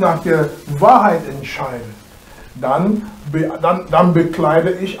Selbst nach der Wahrheit entscheide, dann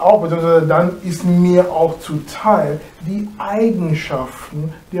bekleide ich auch, beziehungsweise dann ist mir auch zuteil die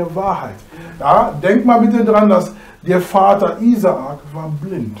Eigenschaften der Wahrheit. Ja, denk mal bitte dran, dass der Vater Isaak war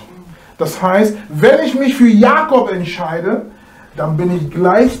blind. Das heißt, wenn ich mich für Jakob entscheide, dann bin ich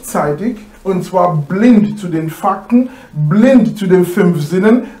gleichzeitig, und zwar blind zu den Fakten, blind zu den 5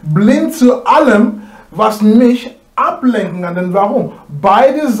 Sinnen, blind zu allem, was mich ablenken kann. Denn warum?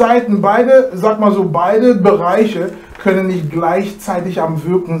 Beide Seiten, sag mal so, beide Bereiche können nicht gleichzeitig am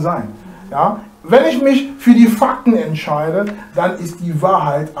Wirken sein. Ja? Wenn ich mich für die Fakten entscheide, dann ist die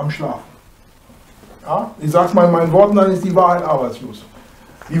Wahrheit am Schlafen. Ja? Ich sage es mal in meinen Worten, dann ist die Wahrheit arbeitslos.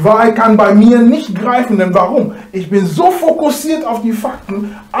 Die Wahrheit kann bei mir nicht greifen, denn warum? Ich bin so fokussiert auf die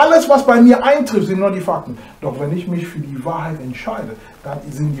Fakten, alles was bei mir eintrifft, sind nur die Fakten. Doch wenn ich mich für die Wahrheit entscheide, dann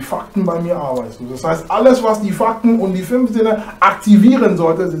sind die Fakten bei mir arbeitslos. Das heißt, alles was die Fakten und die 5 Sinne aktivieren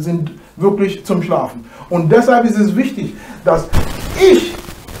sollte, sind wirklich zum Schlafen. Und deshalb ist es wichtig, dass ich,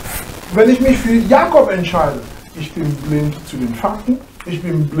 wenn ich mich für Jakob entscheide, ich bin blind zu den Fakten, ich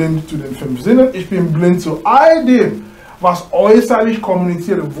bin blind zu den 5 Sinnen, ich bin blind zu all dem, was äußerlich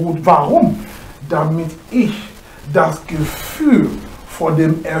kommuniziert wird. Warum? Damit ich das Gefühl vor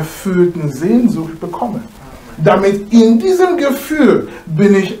dem erfüllten Sehnsucht bekomme. Damit in diesem Gefühl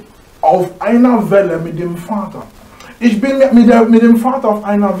bin ich auf einer Welle mit dem Vater. Ich bin mit dem Vater auf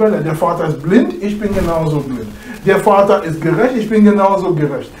einer Welle. Der Vater ist blind, ich bin genauso blind. Der Vater ist gerecht, ich bin genauso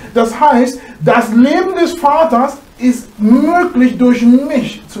gerecht. Das heißt, das Leben des Vaters ist möglich durch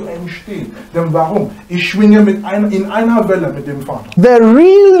mich zu entstehen. Denn warum? Ich schwinge in einer Welle mit dem Vater. The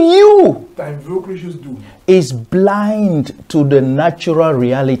real you Dein wirkliches Du is blind to the natural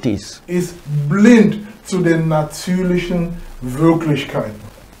realities. ist blind zu den natürlichen Wirklichkeiten.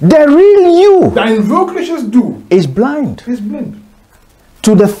 The real you Dein wirkliches Du is blind ist blind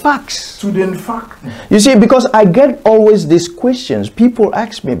to the facts. zu den Fakten. You see, because I get always these questions. People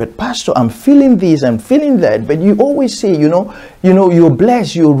ask me, but Pastor, I'm feeling this, I'm feeling that. But you always say, you're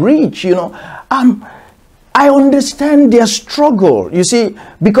blessed, you're rich, I understand their struggle. You see,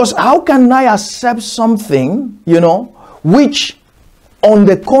 because how can I accept something, which on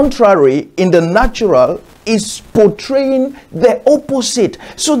the contrary, in the natural, is portraying the opposite.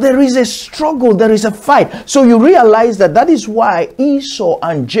 So there is a struggle, there is a fight. So you realize that is why Esau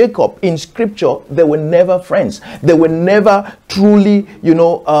and Jacob in scripture, they were never friends. They were never truly,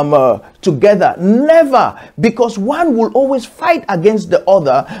 together. Never. Because one will always fight against the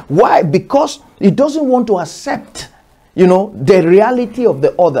other. Why? Because he doesn't want to accept, the reality of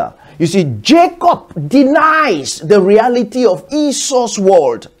the other. You see, Jacob denies the reality of Esau's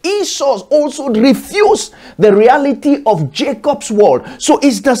world. Esau also refused the reality of Jacob's world. So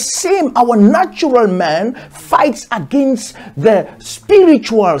it's the same. Our natural man fights against the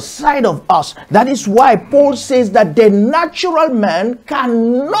spiritual side of us. That is why Paul says that the natural man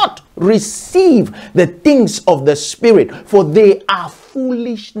cannot receive the things of the spirit, for they are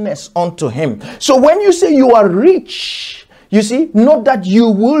foolishness unto him. So when you say you are rich, you see, not that you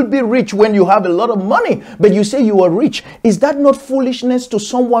will be rich when you have a lot of money, but you say you are rich. Is that not foolishness to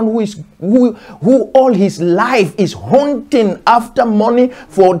someone who all his life is hunting after money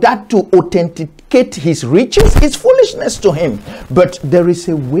for that to authenticate his riches? It's foolishness to him. But there is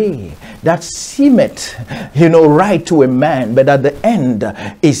a way that seemeth, right to a man, but at the end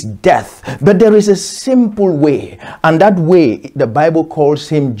is death. But there is a simple way, and that way the Bible calls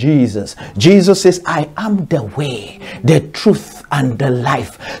him Jesus. Jesus says, I am the way, the truth, and the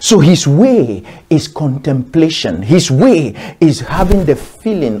life. So his way is contemplation. His way is having the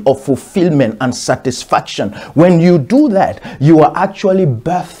feeling of fulfillment and satisfaction. When you do that, you are actually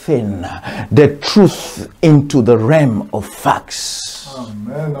birthing the truth into the realm of facts.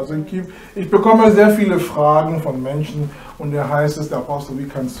 Amen. Also ich bekomme sehr viele Fragen von Menschen und da heißt es, der Apostel, wie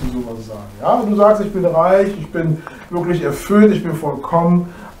kannst du sowas sagen? Ja, du sagst, ich bin reich, ich bin wirklich erfüllt, ich bin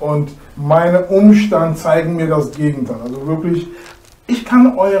vollkommen und meine Umstände zeigen mir das Gegenteil. Also wirklich, ich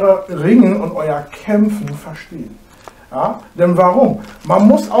kann eure Ringen und euer Kämpfen verstehen. Ja, denn warum? Man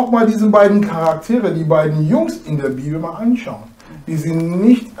muss auch mal diese beiden Charaktere, die beiden Jungs in der Bibel mal anschauen. Die sind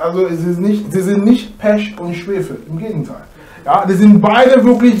nicht, sie sind nicht Pech und Schwefel, im Gegenteil. Ja, die sind beide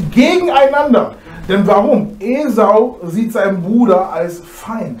wirklich gegeneinander. Denn warum? Esau sieht seinen Bruder als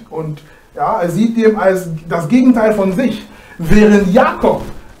Feind und er sieht ihn als das Gegenteil von sich. Während Jakob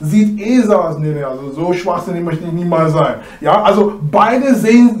sieht Esau als, also so schwachsinnig möchte ich niemals sein. Ja, also beide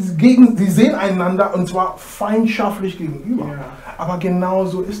sehen einander und zwar feindschaftlich gegenüber. Ja. Aber genau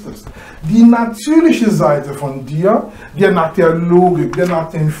so ist es. Die natürliche Seite von dir, der nach der Logik, der nach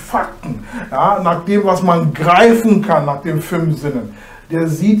den Fakten, nach dem, was man greifen kann, nach den 5 Sinnen, der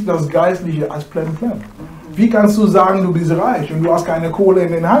sieht das Geistliche als Plemplem. Wie kannst du sagen, du bist reich und du hast keine Kohle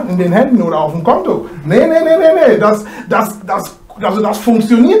in den Händen oder auf dem Konto? Nee. Das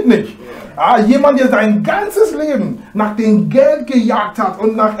funktioniert nicht. Ja, jemand, der sein ganzes Leben nach dem Geld gejagt hat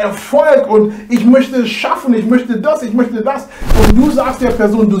und nach Erfolg und ich möchte es schaffen, ich möchte das und du sagst der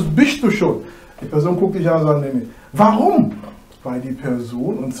Person, das bist du schon. Die Person guckt dich an und sagt, nee. Warum? Weil die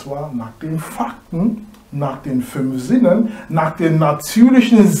Person, und zwar nach den Fakten, nach den 5 Sinnen, nach dem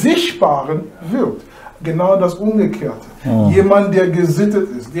natürlichen Sichtbaren wirkt. Genau das Umgekehrte. Jemand, der gesittet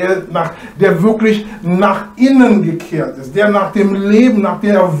ist, der wirklich nach innen gekehrt ist, der nach dem Leben, nach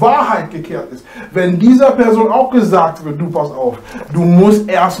der Wahrheit gekehrt ist. Wenn dieser Person auch gesagt wird, du pass auf, du musst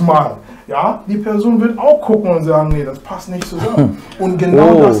erstmal, ja, die Person wird auch gucken und sagen, nee, das passt nicht zusammen. Und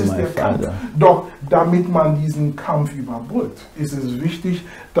genau das ist der Kampf. Doch damit man diesen Kampf überbrückt, ist es wichtig,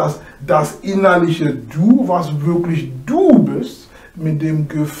 dass das innerliche Du, was wirklich du bist, mit dem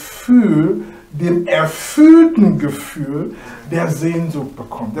Gefühl, dem erfüllten Gefühl der Sehnsucht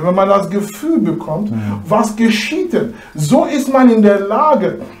bekommt. Denn wenn man das Gefühl bekommt, was geschieht denn? So ist man in der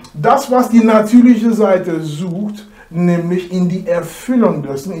Lage, das, was die natürliche Seite sucht, nämlich in die Erfüllung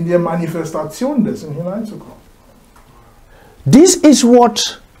dessen, in die Manifestation dessen hineinzukommen. This is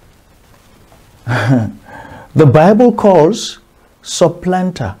what the Bible calls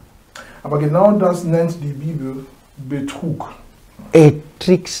supplanter. Aber genau das nennt die Bibel Betrug. A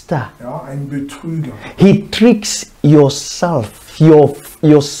trickster. Ja, ein Betrüger. He tricks yourself.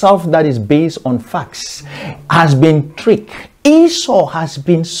 Yourself that is based on facts has been tricked. Esau has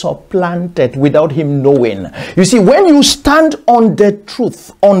been supplanted without him knowing. You see, when you stand on the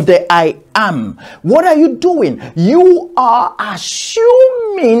truth, on the I am, what are you doing? You are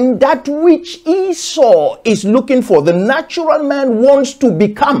assuming that which Esau is looking for. The natural man wants to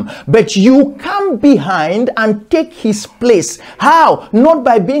become, but you come behind and take his place. How? Not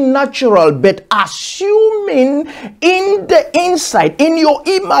by being natural, but assuming in the inside, in your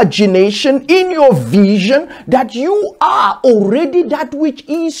imagination, in your vision, that you are already that which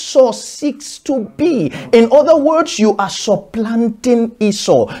Esau seeks to be. In other words, you are supplanting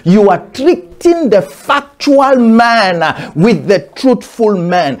Esau. You are tricking the factual man with the truthful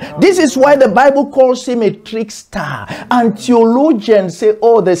man. This is why the Bible calls him a trickster. And theologians say,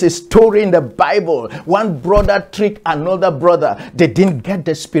 oh, there's a story in the Bible. One brother tricked another brother. They didn't get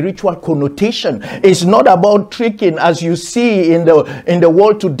the spiritual connotation. It's not about tricking as you see in the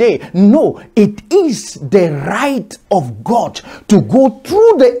world today. No, it is the right of God to go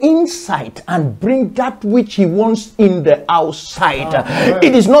through the inside and bring that which he wants in the outside.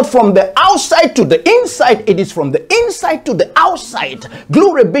 It is not from the outside to the inside, it is from the inside to the outside.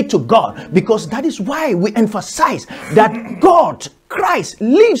 Glory be to God, because that is why we emphasize that God, Christ,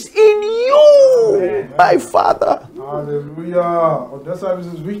 lives in you, my Father. Halleluja. Und deshalb ist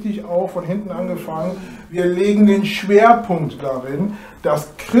es wichtig, auch von hinten angefangen, wir legen den Schwerpunkt darin, dass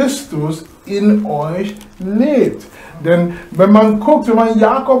Christus in euch lebt. Denn wenn man guckt, wenn man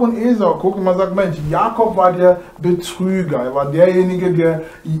Jakob und Esau guckt und man sagt, Mensch, Jakob war der Betrüger, er war derjenige, der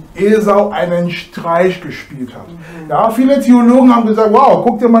Esau einen Streich gespielt hat. Ja, viele Theologen haben gesagt, wow,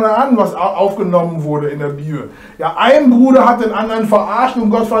 guck dir mal an, was aufgenommen wurde in der Bibel. Ja, ein Bruder hat den anderen verarscht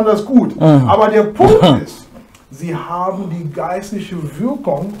und Gott fand das gut. Aber der Punkt ist, sie haben die geistliche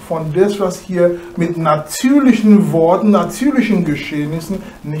Wirkung von das, was hier mit natürlichen Worten, natürlichen Geschehnissen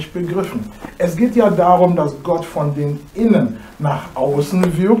nicht begriffen. Es geht ja darum, dass Gott von den Innen nach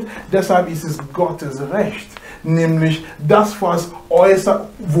außen wirkt. Deshalb ist es Gottes Recht, nämlich das, was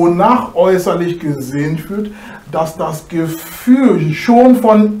wonach äußerlich gesehnt wird, dass das Gefühl schon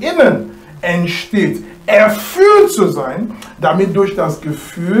von innen entsteht, erfüllt zu sein, damit durch das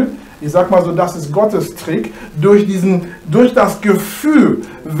Gefühl, ich sag mal so, das ist Gottes Trick, durch das Gefühl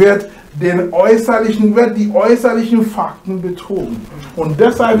wird die äußerlichen Fakten betrogen. Und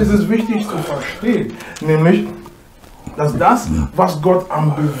deshalb ist es wichtig zu verstehen, nämlich, dass das, was Gott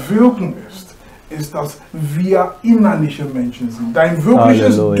am Bewirken ist, dass wir innerliche Menschen sind. Dein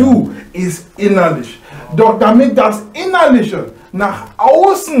wirkliches Du ist innerlich. Doch damit das Innerliche nach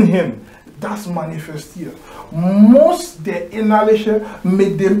außen hin das manifestiert, muss der Innerliche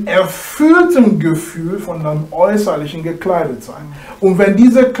mit dem erfüllten Gefühl von dem Äußerlichen gekleidet sein. Und wenn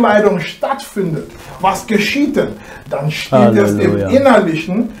diese Kleidung stattfindet, was geschieht denn? Dann steht es im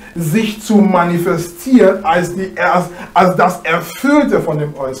Innerlichen, sich zu manifestieren als das Erfüllte von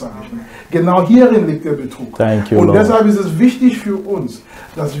dem Äußerlichen. Genau hierin liegt der Betrug. Und deshalb ist es wichtig für uns,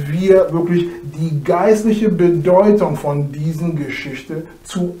 dass wir wirklich die geistliche Bedeutung von diesen Geschichten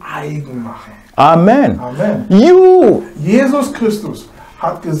zu eigen machen. Amen. Amen. Jesus Christus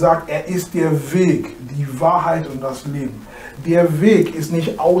hat gesagt, er ist der Weg, die Wahrheit und das Leben. Der Weg ist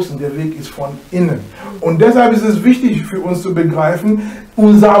nicht außen, der Weg ist von innen. Und deshalb ist es wichtig für uns zu begreifen,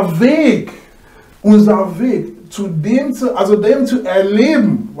 unser Weg dem zu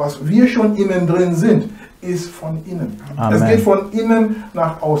erleben, was wir schon innen drin sind, ist von innen. Amen. Es geht von innen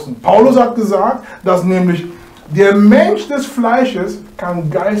nach außen. Paulus hat gesagt, dass nämlich der Mensch des Fleisches kann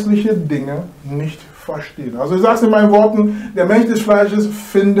geistliche Dinge nicht verstehen. Also ich sage es in meinen Worten, der Mensch des Fleisches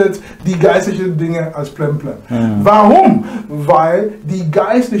findet die geistlichen Dinge als Plemplem. Warum? Weil die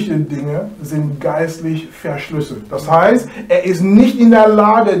geistlichen Dinge sind geistlich verschlüsselt. Das heißt, er ist nicht in der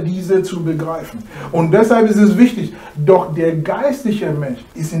Lage, diese zu begreifen. Und deshalb ist es wichtig, doch der geistliche Mensch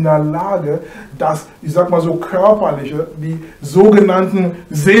ist in der Lage, das, ich sag mal so körperliche, die sogenannten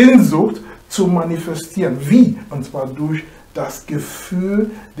Sehnsucht zu manifestieren. Wie? Und zwar durch das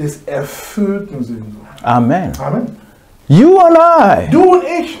Gefühl des erfüllten Sehnsuchts. Amen. Amen. You and I, Du und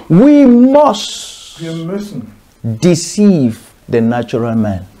ich, we must wir müssen deceive the natural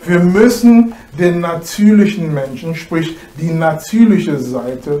man. Wir müssen den natürlichen Menschen, sprich die natürliche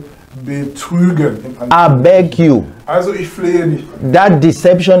Seite, betrügen. I beg you, Also ich flehe dich. that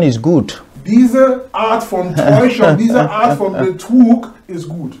deception is good. Diese Art von Täuschung, diese Art von Betrug ist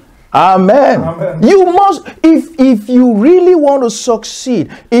gut. Amen. Amen. You must, if you really want to succeed,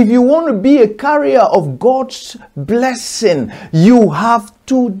 if you want to be a carrier of God's blessing, you have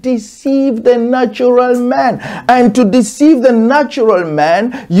to deceive the natural man. And to deceive the natural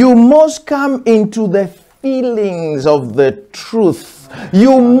man, you must come into the feelings of the truth.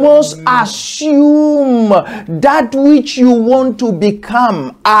 You must assume that which you want to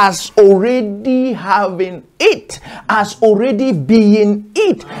become as already having it, as already being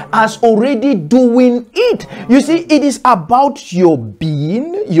it, as already doing it. You see, it is about your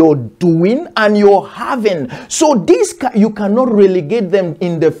being, your doing, and your having. So this you cannot relegate them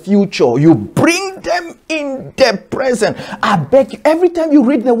in the future. You bring them in the present. I beg you, every time you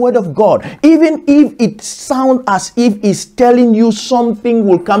read the word of God, even if it sounds as if it's telling you something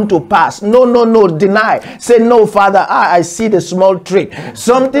will come to pass, no, deny. Say, no, Father, I see the small trick.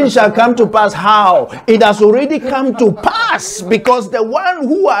 Something shall come to pass. How? It has already come to pass, because the one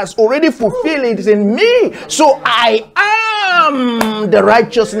who has already fulfilled it is in me. So I am the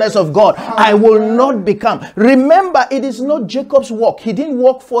righteousness of God. I will not become. Remember, it is not Jacob's work. He didn't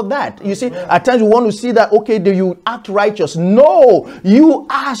work for that. You see, at times you want to see that, okay, do you act righteous? No, you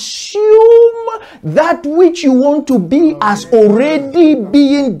assume that which you want to be as already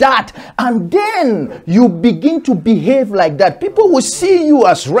being that, and then you begin to behave like that. People will see you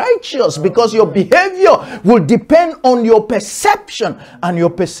as righteous because your behavior will depend on your perception, and your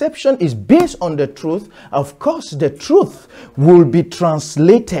perception is based on the truth. Of course, the truth will be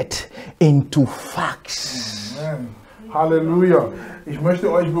translated into facts. Amen. Halleluja. Ich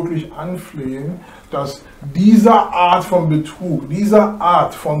möchte euch wirklich anflehen, dass diese Art von Betrug, diese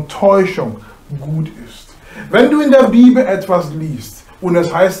Art von Täuschung gut ist. Wenn du in der Bibel etwas liest und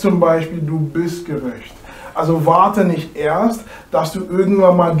es heißt zum Beispiel, du bist gerecht, also warte nicht erst, dass du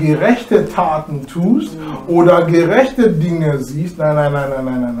irgendwann mal gerechte Taten tust oder gerechte Dinge siehst.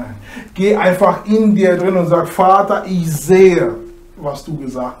 Nein. Geh einfach in dir drin und sag, Vater, ich sehe, was du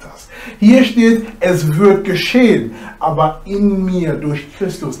gesagt hast. Hier steht, es wird geschehen, aber in mir, durch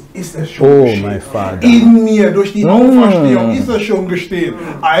Christus, ist es schon geschehen. My Father. In mir, durch die Auferstehung, ist es schon geschehen.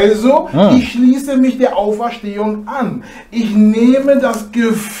 Also, ich schließe mich der Auferstehung an. Ich nehme das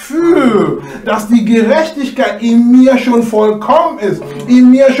Gefühl, dass die Gerechtigkeit in mir schon vollkommen ist, in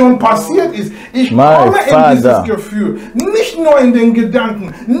mir schon passiert ist. Ich komme in dieses Gefühl, nicht nur in den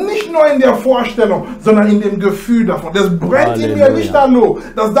Gedanken, nicht nur in der Vorstellung, sondern in dem Gefühl davon. Das brennt in mir lichterloh,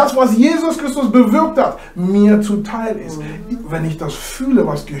 dass das, was Jesus Christus bewirkt hat, mir zuteil ist. Wenn ich das fühle,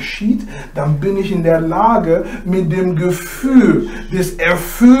 was geschieht, dann bin ich in der Lage, mit dem Gefühl des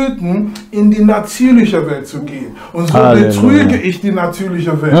Erfüllten in die natürliche Welt zu gehen. Und so betrüge ich die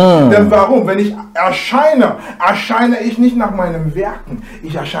natürliche Welt. Denn warum? Wenn ich erscheine, erscheine ich nicht nach meinen Werken.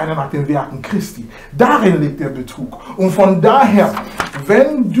 Ich erscheine nach den Werken Christi. Darin liegt der Betrug. Und von daher,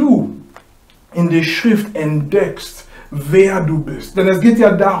 wenn du in der Schrift entdeckst, wer du bist. Denn es geht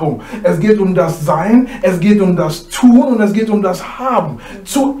ja darum, es geht um das Sein, es geht um das Tun und es geht um das Haben.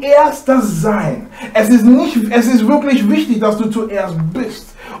 Zuerst das Sein. Es ist wirklich wichtig, dass du zuerst bist.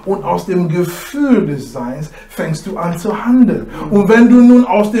 Und aus dem Gefühl des Seins fängst du an zu handeln. Und wenn du nun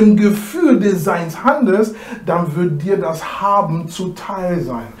aus dem Gefühl des Seins handelst, dann wird dir das Haben zuteil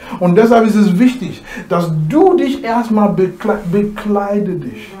sein. Und deshalb ist es wichtig, dass du dich erstmal bekleide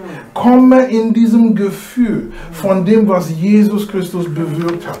dich. Komme in diesem Gefühl von dem, was Jesus Christus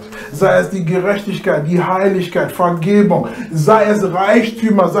bewirkt hat. Sei es die Gerechtigkeit, die Heiligkeit, Vergebung, sei es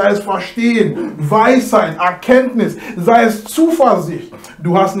Reichtümer, sei es Verstehen, Weisheit, Erkenntnis, sei es Zuversicht.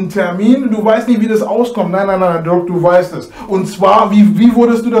 Du hast einen Termin, du weißt nicht, wie das auskommt. Nein, nein, nein, Doc, du weißt es. Und zwar, wie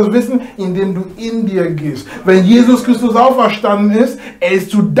würdest du das wissen? Indem du in dir gehst. Wenn Jesus Christus auferstanden ist, er ist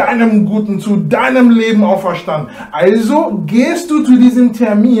zu deinem Guten, zu deinem Leben auferstanden. Also gehst du zu diesem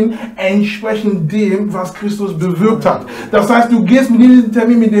Termin entsprechend dem, was Christus bewirkt hat. Das heißt, du gehst mit diesem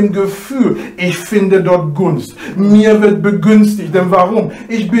Termin mit dem Gefühl, ich finde dort Gunst. Mir wird begünstigt. Denn warum?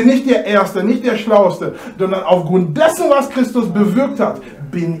 Ich bin nicht der Erste, nicht der Schlauste, sondern aufgrund dessen, was Christus bewirkt hat,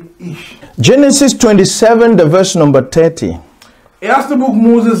 bin ich. Genesis 27, the verse number 30. 1. Buch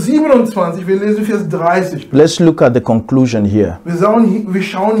Mose 27, wir lesen Vers 30. Let's look at the conclusion here. Wir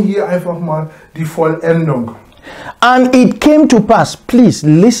schauen hier einfach mal die Vollendung. And it came to pass, please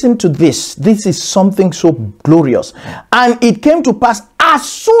listen to this. This is something so glorious. And it came to pass, as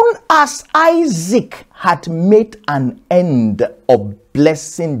soon as Isaac had made an end of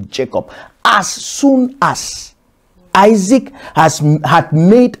blessing Jacob, as soon as Isaac had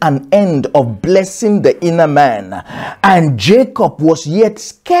made an end of blessing the inner man, and Jacob was yet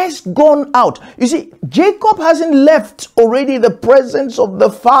scarce gone out. You see, Jacob hasn't left already the presence of the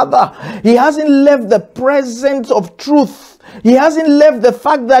Father. He hasn't left the presence of truth. He hasn't left the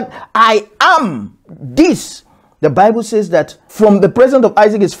fact that I am this. The Bible says that from the presence of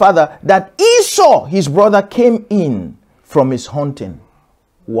Isaac, his father, that Esau, his brother, came in from his hunting.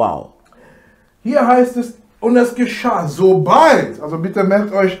 Wow. Hier heißt es, und es geschah, sobald, also bitte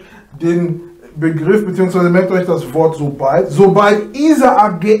merkt euch den Begriff, beziehungsweise merkt euch das Wort sobald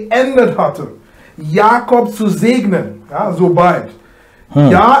Isaak geendet hatte, Jakob zu segnen, ja, sobald.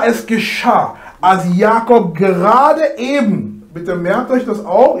 Ja, es geschah, als Jakob gerade eben, bitte merkt euch das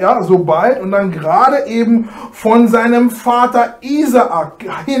auch, ja, sobald, und dann gerade eben von seinem Vater Isaak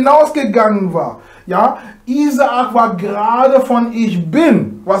hinausgegangen war. Ja, Isaak war gerade von ich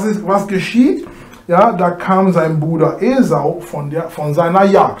bin. Was geschieht? Ja, da kam sein Bruder Esau von seiner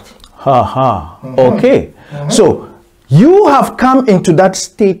Jagd. Haha. Okay. So, you have come into that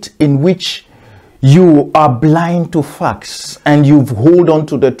state in which you are blind to facts and you hold on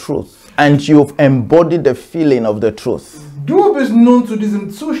to the truth and you've embodied the feeling of the truth. Du bist nun zu diesem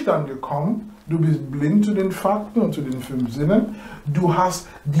Zustand gekommen. Du bist blind zu den Fakten und zu den 5 Sinnen. Du hast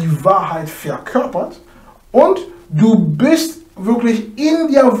die Wahrheit verkörpert und du bist wirklich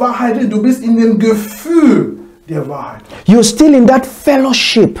in der Wahrheit, du bist in dem Gefühl der Wahrheit. You're still in that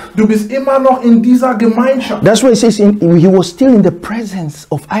fellowship. Du bist immer noch in dieser Gemeinschaft. That's why it says he was still in the presence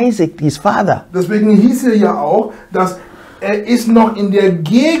of Isaac, his father. Deswegen hieß er ja auch, dass er ist noch in der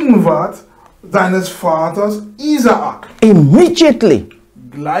Gegenwart seines Vaters Isaak. Immediately,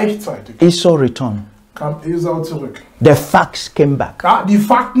 Gleichzeitig Esau returned. kam Esau zurück. The facts came back. Ja, die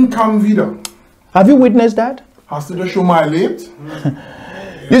Fakten kamen wieder. Have you witnessed that? Hast du das schon mal erlebt?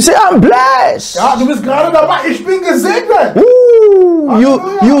 You say, I'm blessed. Ja, du bist gerade dabei. Ich bin gesegnet. Ooh,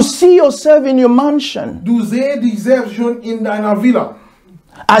 you see yourself in your mansion. Du siehst dich selbst schon in deiner Villa.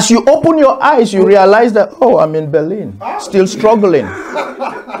 As you open your eyes, you realize that, oh, I'm in Berlin, still struggling.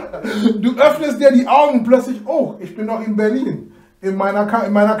 Du öffnest dir die Augen plötzlich, oh, ich bin noch in Berlin, in meiner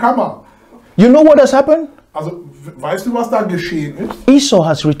Kammer. You know what has happened? Also, weißt du, was da geschehen ist? Esau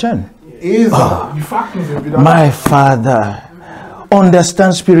has returned. Esau, die Fakten sind wieder My da. father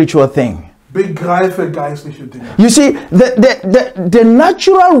understands spiritual things. Begreife geistliche Dinge. You see, the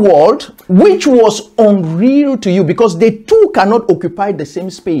natural world, which was unreal to you, because they two cannot occupy the same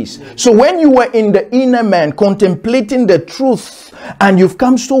space. So when you were in the inner man, contemplating the truth, and you've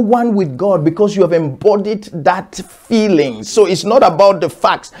come so one with God because you have embodied that feeling. So it's not about the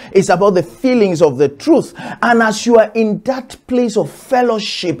facts, it's about the feelings of the truth. And as you are in that place of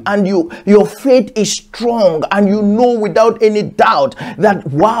fellowship, and your faith is strong, and you know without any doubt that,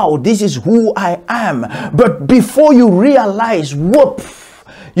 wow, this is who I am. But before you realize, whoop,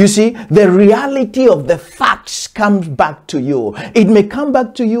 you see, the reality of the facts comes back to you. It may come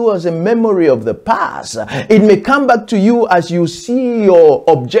back to you as a memory of the past. It may come back to you as you see your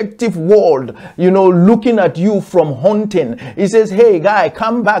objective world, looking at you from hunting. He says, hey, guy,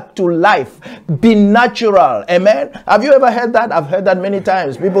 come back to life. Be natural. Amen? Have you ever heard that? I've heard that many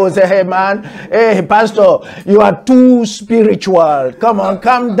times. People will say, hey, man, hey, pastor, you are too spiritual. Come on,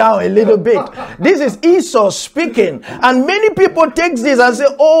 calm down a little bit. This is Esau speaking. And many people take this and say,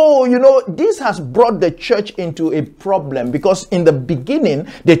 oh, this has brought the church into a problem, because in the beginning,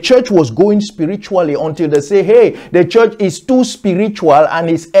 the church was going spiritually until they say, hey, the church is too spiritual and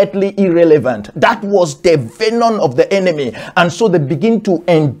is earthly irrelevant. That was the venom of the enemy. And so they begin to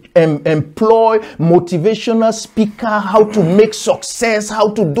employ motivational speaker, how to make success,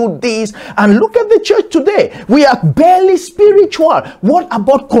 how to do this. And look at the church today. We are barely spiritual. What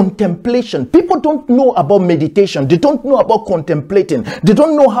about contemplation? People don't know about meditation. They don't know about contemplating. They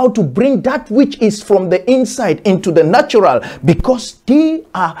don't know how to bring that which is from the inside into the natural, because they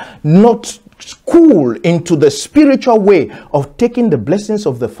are not school into the spiritual way of taking the blessings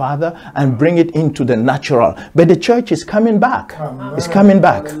of the Father and bring it into the natural. But the church is coming back. Amen. It's coming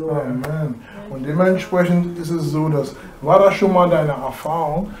back. Amen. Und dementsprechend ist es so, dass, war das schon mal deine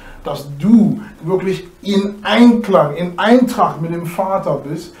Erfahrung, dass du wirklich in Einklang, in Eintracht mit dem Vater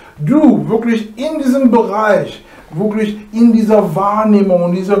bist, du wirklich in diesem Bereich, wirklich in dieser Wahrnehmung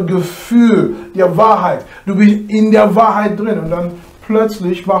und dieser Gefühl der Wahrheit, du bist in der Wahrheit drin, und dann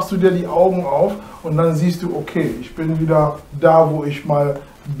plötzlich machst du dir die Augen auf und dann siehst du, okay, ich bin wieder da, wo ich mal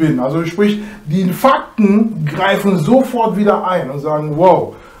bin. Also sprich, die Fakten greifen sofort wieder ein und sagen,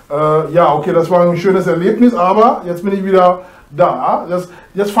 wow, ja, okay, das war ein schönes Erlebnis, aber jetzt bin ich wieder da.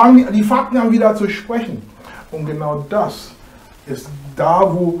 Jetzt fangen die Fakten an wieder zu sprechen. Und genau das ist da,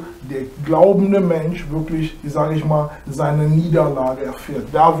 wo der glaubende Mensch wirklich, sage ich mal, seine Niederlage erfährt.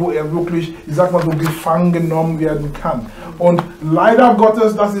 Da, wo er wirklich, ich sag mal so, gefangen genommen werden kann. Und leider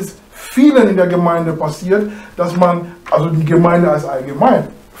Gottes, das ist vielen in der Gemeinde passiert, dass man, also die Gemeinde als allgemein,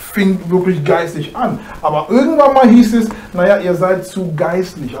 fing wirklich geistig an. Aber irgendwann mal hieß es, naja, ihr seid zu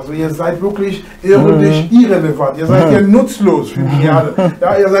geistlich. Also ihr seid wirklich irdisch irrelevant. Ihr seid ja nutzlos für die Erde.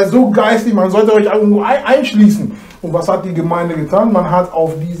 Ja, ihr seid so geistig, man sollte euch irgendwo einschließen. Und was hat die Gemeinde getan? Man hat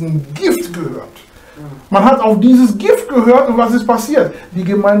auf diesen Gift gehört. Man hat auf dieses Gift gehört, und was ist passiert? Die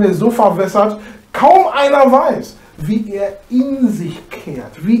Gemeinde ist so verwässert, kaum einer weiß, wie er in sich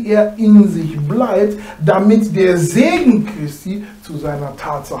kehrt, wie er in sich bleibt, damit der Segen Christi zu seiner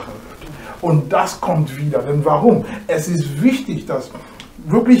Tatsache wird. Und das kommt wieder. Denn warum? Es ist wichtig, dass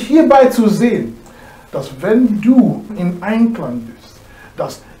wirklich hierbei zu sehen, dass wenn du in Einklang bist,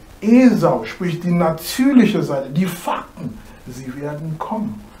 dass Esau, sprich die natürliche Seite, die Fakten, sie werden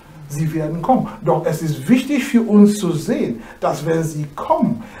kommen. Sie werden kommen. Doch es ist wichtig für uns zu sehen, dass wenn sie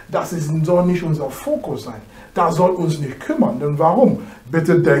kommen, soll nicht unser Fokus sein. Da soll uns nicht kümmern. Denn warum?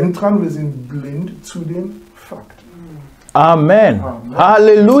 Bitte denkt dran, wir sind blind zu den Fakten. Amen. Amen.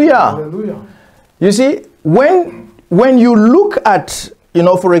 Hallelujah. Hallelujah. You see, when you look at,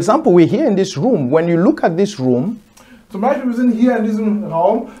 for example, we're here in this room. When you look at this room, zum Beispiel, wir sind hier in diesem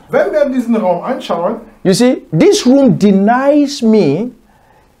Raum. Wenn wir diesen Raum anschauen, you see, this room denies me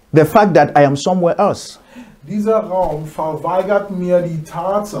the fact that I am somewhere else. Dieser Raum verweigert mir die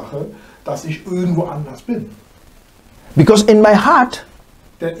Tatsache, dass ich irgendwo anders bin. Because in my heart,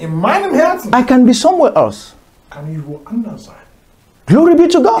 denn in meinem Herzen I can be somewhere else. kann ich woanders sein. Glory be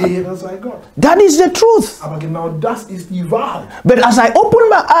to God. Ehre sei Gott. That is the truth. Aber genau das ist die Wahrheit. But as I open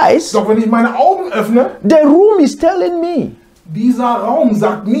my eyes, Doch wenn ich meine Augen öffne, the room is telling me, dieser Raum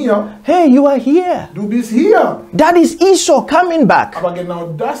sagt mir, hey, you are here. du bist hier. That is Esau coming back. Aber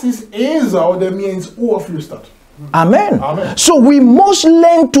genau das ist Esau, der mir ins Ohr flüstert. Amen. Amen. So we must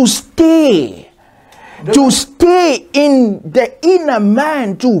learn to stay. To stay in the inner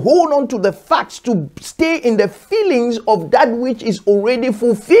man, to hold on to the facts, to stay in the feelings of that which is already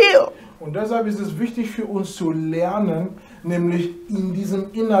fulfilled. Und deshalb ist es wichtig für uns zu lernen, nämlich in diesem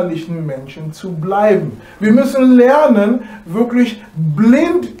innerlichen Menschen zu bleiben. Wir müssen lernen, wirklich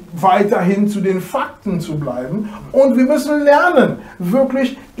blind weiterhin zu den Fakten zu bleiben. Und wir müssen lernen,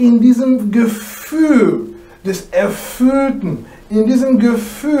 wirklich in diesem Gefühl des Erfüllten, in diesem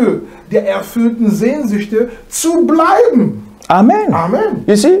Gefühl der erfüllten Sehnsüchte zu bleiben. Amen. Amen.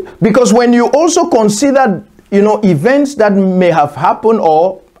 You see, because when you also consider, events that may have happened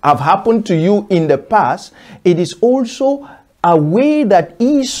or have happened to you in the past, it is also a way that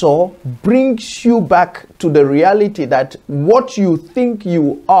Esau brings you back to the reality that what you think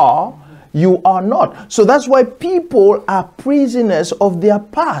you are not. So that's why people are prisoners of their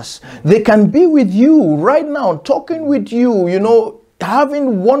past. They can be with you right now, talking with you,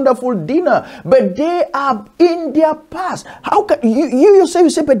 having wonderful dinner, but they are in their past. How can you yourself, you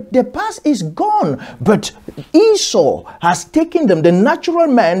say, but the past is gone. But Esau has taken them, the natural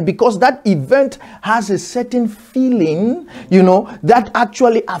man, because that event has a certain feeling, that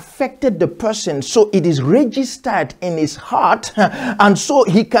actually affected the person. So it is registered in his heart, and so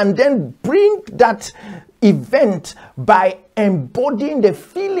he can then bring that event by embodying the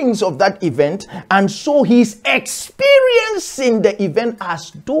feelings of that event, and so he's experiencing the event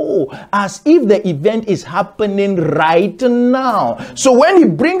as if the event is happening right now. So when he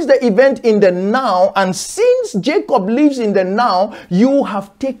brings the event in the now, and since Jacob lives in the now, you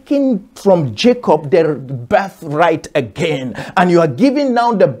have taken from Jacob the birthright again, and you are giving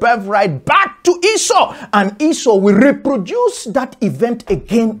now the birthright back to Esau, and Esau will reproduce that event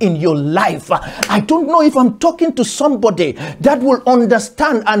again in your life. I don't know if I'm talking to somebody that will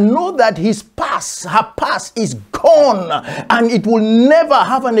understand and know that his past, her past is gone, and it will never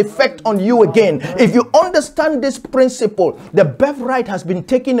have an effect on you again. If you understand this principle, the birthright has been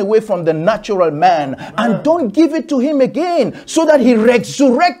taken away from the natural man, and don't give it to him again, so that he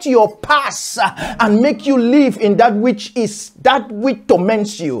resurrect your past and make you live in that which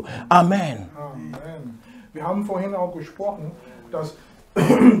torments you. Amen. Amen. Wir haben vorhin auch gesprochen, dass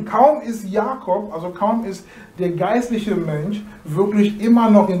kaum ist Jakob, also kaum ist der geistliche Mensch wirklich immer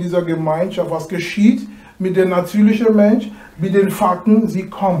noch in dieser Gemeinschaft. Was geschieht mit dem natürlichen Mensch, mit den Fakten, sie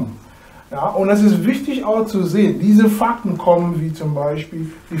kommen. Ja, und es ist wichtig auch zu sehen, diese Fakten kommen wie zum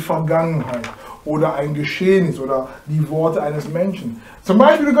Beispiel die Vergangenheit oder ein Geschehnis oder die Worte eines Menschen. Zum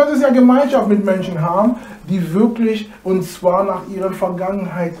Beispiel, du könntest ja Gemeinschaft mit Menschen haben, die wirklich und zwar nach ihrer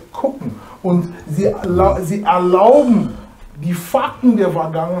Vergangenheit gucken und sie erlauben, die Fakten der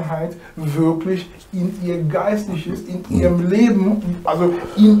Vergangenheit wirklich in ihr Geistliches, in ihrem Leben, also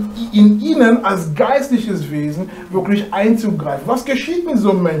in ihnen als geistliches Wesen wirklich einzugreifen. Was geschieht mit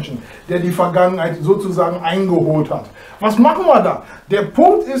so einem Menschen, der die Vergangenheit sozusagen eingeholt hat? Was machen wir da? Der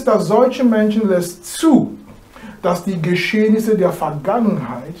Punkt ist, dass solche Menschen lässt zu, dass die Geschehnisse der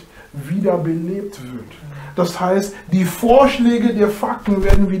Vergangenheit wieder belebt wird. Das heißt, die Vorschläge der Fakten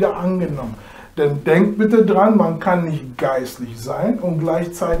werden wieder angenommen. Denn denkt bitte dran, man kann nicht geistlich sein und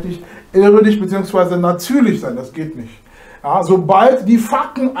gleichzeitig irdisch bzw. natürlich sein. Das geht nicht. Ja, sobald die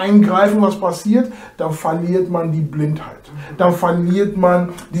Fakten eingreifen, was passiert, dann verliert man die Blindheit. Dann verliert man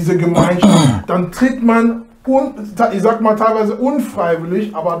diese Gemeinschaft. Dann tritt man, ich sag mal teilweise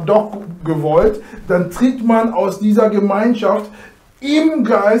unfreiwillig, aber doch gewollt, dann tritt man aus dieser Gemeinschaft im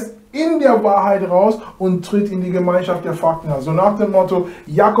Geist, in der Wahrheit raus und tritt in die Gemeinschaft der Fakten. Also nach dem Motto,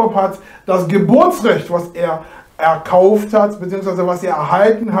 Jakob hat das Geburtsrecht, was er erkauft hat, beziehungsweise was er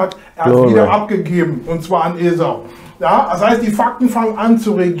erhalten hat, er hat wieder abgegeben, und zwar an Esau. Ja, das heißt, die Fakten fangen an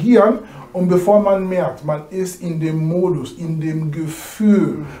zu regieren, und bevor man merkt, man ist in dem Modus, in dem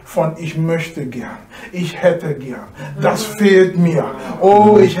Gefühl von ich möchte gern, ich hätte gern, das fehlt mir,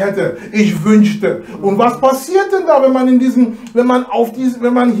 oh ich hätte, ich wünschte. Und was passiert denn da, wenn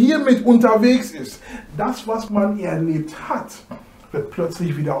man hier mit unterwegs ist? Das, was man erlebt hat, wird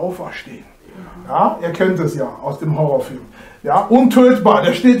plötzlich wieder auferstehen. Ja, ihr kennt es ja aus dem Horrorfilm. Ja, untötbar,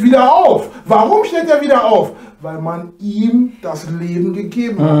 der steht wieder auf. Warum steht er wieder auf? Weil man ihm das Leben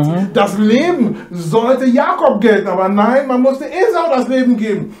gegeben hat. Das Leben sollte Jakob gelten, aber nein, man musste Esau das Leben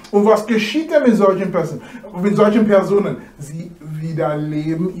geben. Und was geschieht denn mit solchen Personen? Sie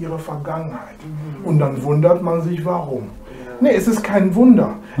wiederleben ihre Vergangenheit. Und dann wundert man sich, warum. Nee, es ist kein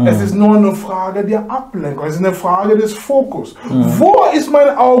Wunder. Es ist nur eine Frage der Ablenkung. Es ist eine Frage des Fokus. Wo ist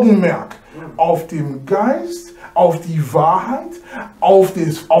mein Augenmerk? Auf dem Geist, auf die Wahrheit, auf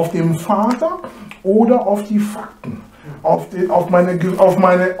den Vater oder auf die Fakten, auf meine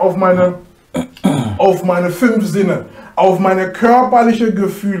fünf Sinne, auf meine körperlichen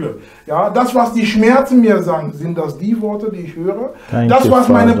Gefühle. Ja, das, was die Schmerzen mir sagen, sind das die Worte, die ich höre? Das, was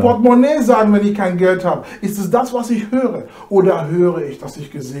meine Portemonnaie sagen, wenn ich kein Geld habe, ist es das, was ich höre? Oder höre ich, dass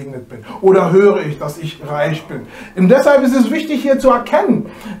ich gesegnet bin? Oder höre ich, dass ich reich bin? Und deshalb ist es wichtig, hier zu erkennen,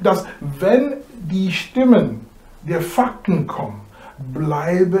 dass wenn die Stimmen der Fakten kommen,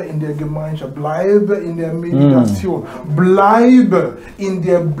 bleibe in der Gemeinschaft, bleibe in der Meditation, bleibe in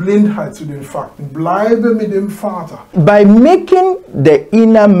der Blindheit zu den Fakten, bleibe mit dem Vater. By making the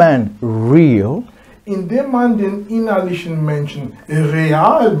inner man real, indem man den innerlichen Menschen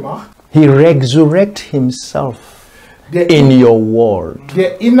real macht, he resurrects himself in your world.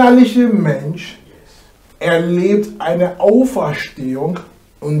 Der innerliche Mensch erlebt eine Auferstehung,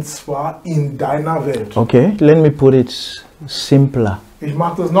 und zwar in deiner Welt. Okay, let me put it simpler. Ich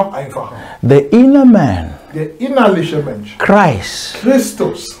mache das noch einfacher. The inner man, der innerliche Mensch,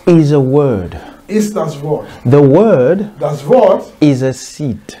 Christus, is a word. Ist das Wort. The word, das Wort, is a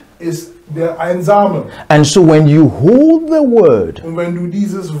seed. Ist ein Same. And so when you hold the word, und wenn du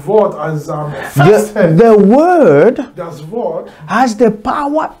dieses Wort als Same festhältst, the word das Wort has the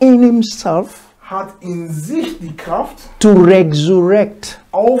power in himself hat in sich die Kraft, to resurrect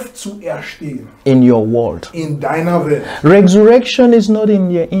aufzuerstehen in your world. in deiner Welt. Resurrection is not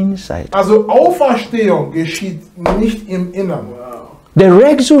in your inside. Also Auferstehung geschieht nicht im Innern. The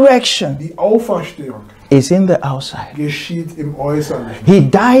resurrection Die Auferstehung is in the outside. geschieht im Äußerlichen. He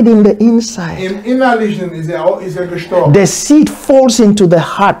died in the inside. Im Innerlichen ist er gestorben. The seed falls into the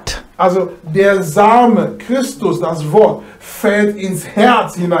heart. Also der Same, Christus, das Wort, fällt ins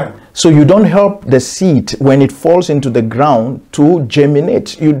Herz hinein. So you don't help the seed when it falls into the ground to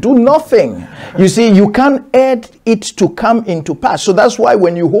germinate. You do nothing. You see, you can't add it to come into pass. So that's why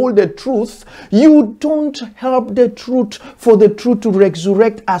when you hold the truth, you don't help the truth for the truth to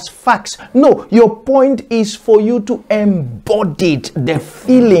resurrect as facts. No, your point is for you to embody the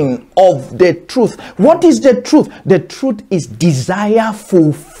feeling of the truth. What is the truth? The truth is desire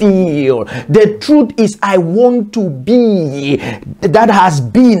fulfilled. The truth is I want to be. That has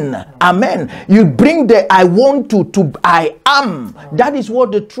been. Amen. You bring the I want to I am. That is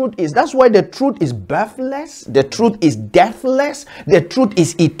what the truth is. That's why the truth is birthless. The truth is deathless. The truth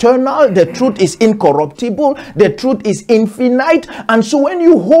is eternal. The truth is incorruptible. The truth is infinite. And so when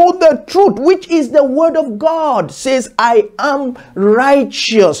you hold the truth, which is the word of God, says I am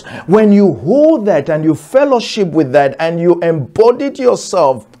righteous. When you hold that and you fellowship with that and you embodied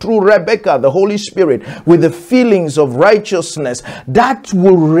yourself through Rebecca, the Holy Spirit, with the feelings of righteousness, that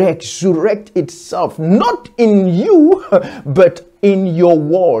will resurrect itself, not in you, but in your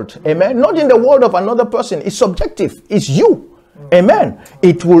world. Amen. Not in the world of another person. It's subjective. It's you. Amen.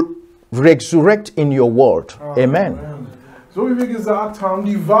 It will resurrect in your world. Amen. So wie wir gesagt haben,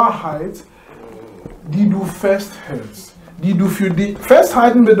 die Wahrheit, die du festhältst, die du für dich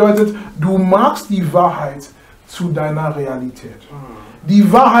festhalten bedeutet, du machst die Wahrheit zu deiner Realität.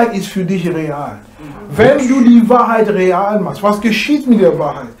 Die Wahrheit ist für dich real. Wenn du die Wahrheit real machst, was geschieht mit der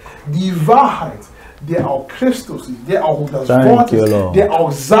Wahrheit? Die Wahrheit, der auch Christus ist, der auch das Wort ist, der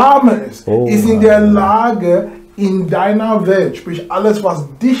auch Same ist, ist in der Lage, in deiner Welt, sprich alles, was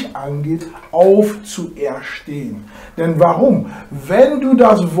dich angeht, aufzuerstehen. Denn warum? Wenn du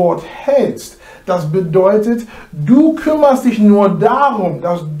das Wort hältst, das bedeutet, du kümmerst dich nur darum,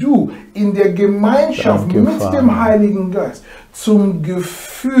 dass du in der Gemeinschaft mit dem Heiligen Geist zum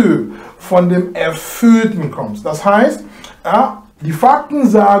Gefühl von dem Erfüllten kommst. Das heißt, ja, die Fakten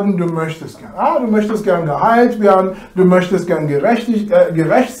sagen, du möchtest gern geheilt werden, du möchtest gern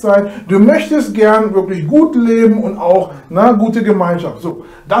gerecht sein, du möchtest gern wirklich gut leben und auch gute Gemeinschaft. So,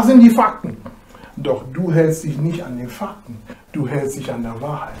 das sind die Fakten. Doch du hältst dich nicht an den Fakten, du hältst dich an der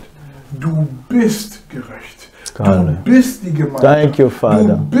Wahrheit. Du bist gerecht. Du bist die Gemeinschaft. Thank you,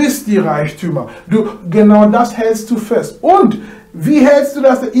 Father. Du bist die Reichtümer. Genau das hältst du fest. Und wie hältst du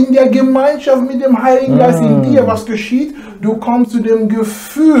das in der Gemeinschaft mit dem Heiligen Geist in dir? Was geschieht? Du kommst zu dem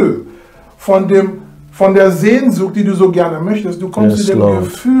Gefühl von der Sehnsucht, die du so gerne möchtest. Du kommst zu dem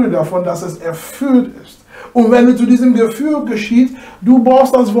Gefühl davon, dass es erfüllt ist. Und wenn du zu diesem Gefühl geschieht, du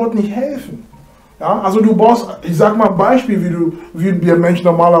brauchst das Wort nicht helfen. Ja, also du brauchst, ich sag mal ein Beispiel, wie der Mensch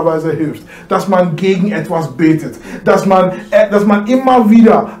normalerweise hilft, dass man gegen etwas betet, dass man immer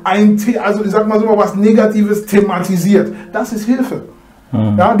wieder also ich sag mal so was Negatives thematisiert. Das ist Hilfe.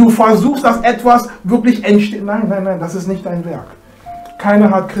 Ja, du versuchst, dass etwas wirklich entsteht. Nein, das ist nicht dein Werk.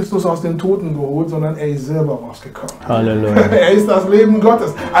 Keiner hat Christus aus den Toten geholt, sondern er ist selber rausgekommen. Halleluja. Er ist das Leben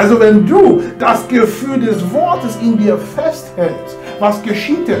Gottes. Also wenn du das Gefühl des Wortes in dir festhältst, was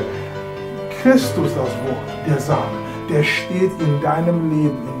geschieht denn? Christus, das Wort, der Same, der steht in deinem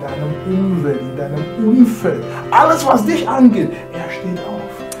Leben, in deinem Umfeld, in deinem Umfeld. Alles, was dich angeht, er steht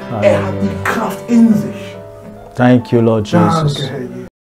auf. Er hat die Kraft in sich. Thank you, Lord Jesus. Danke, Herr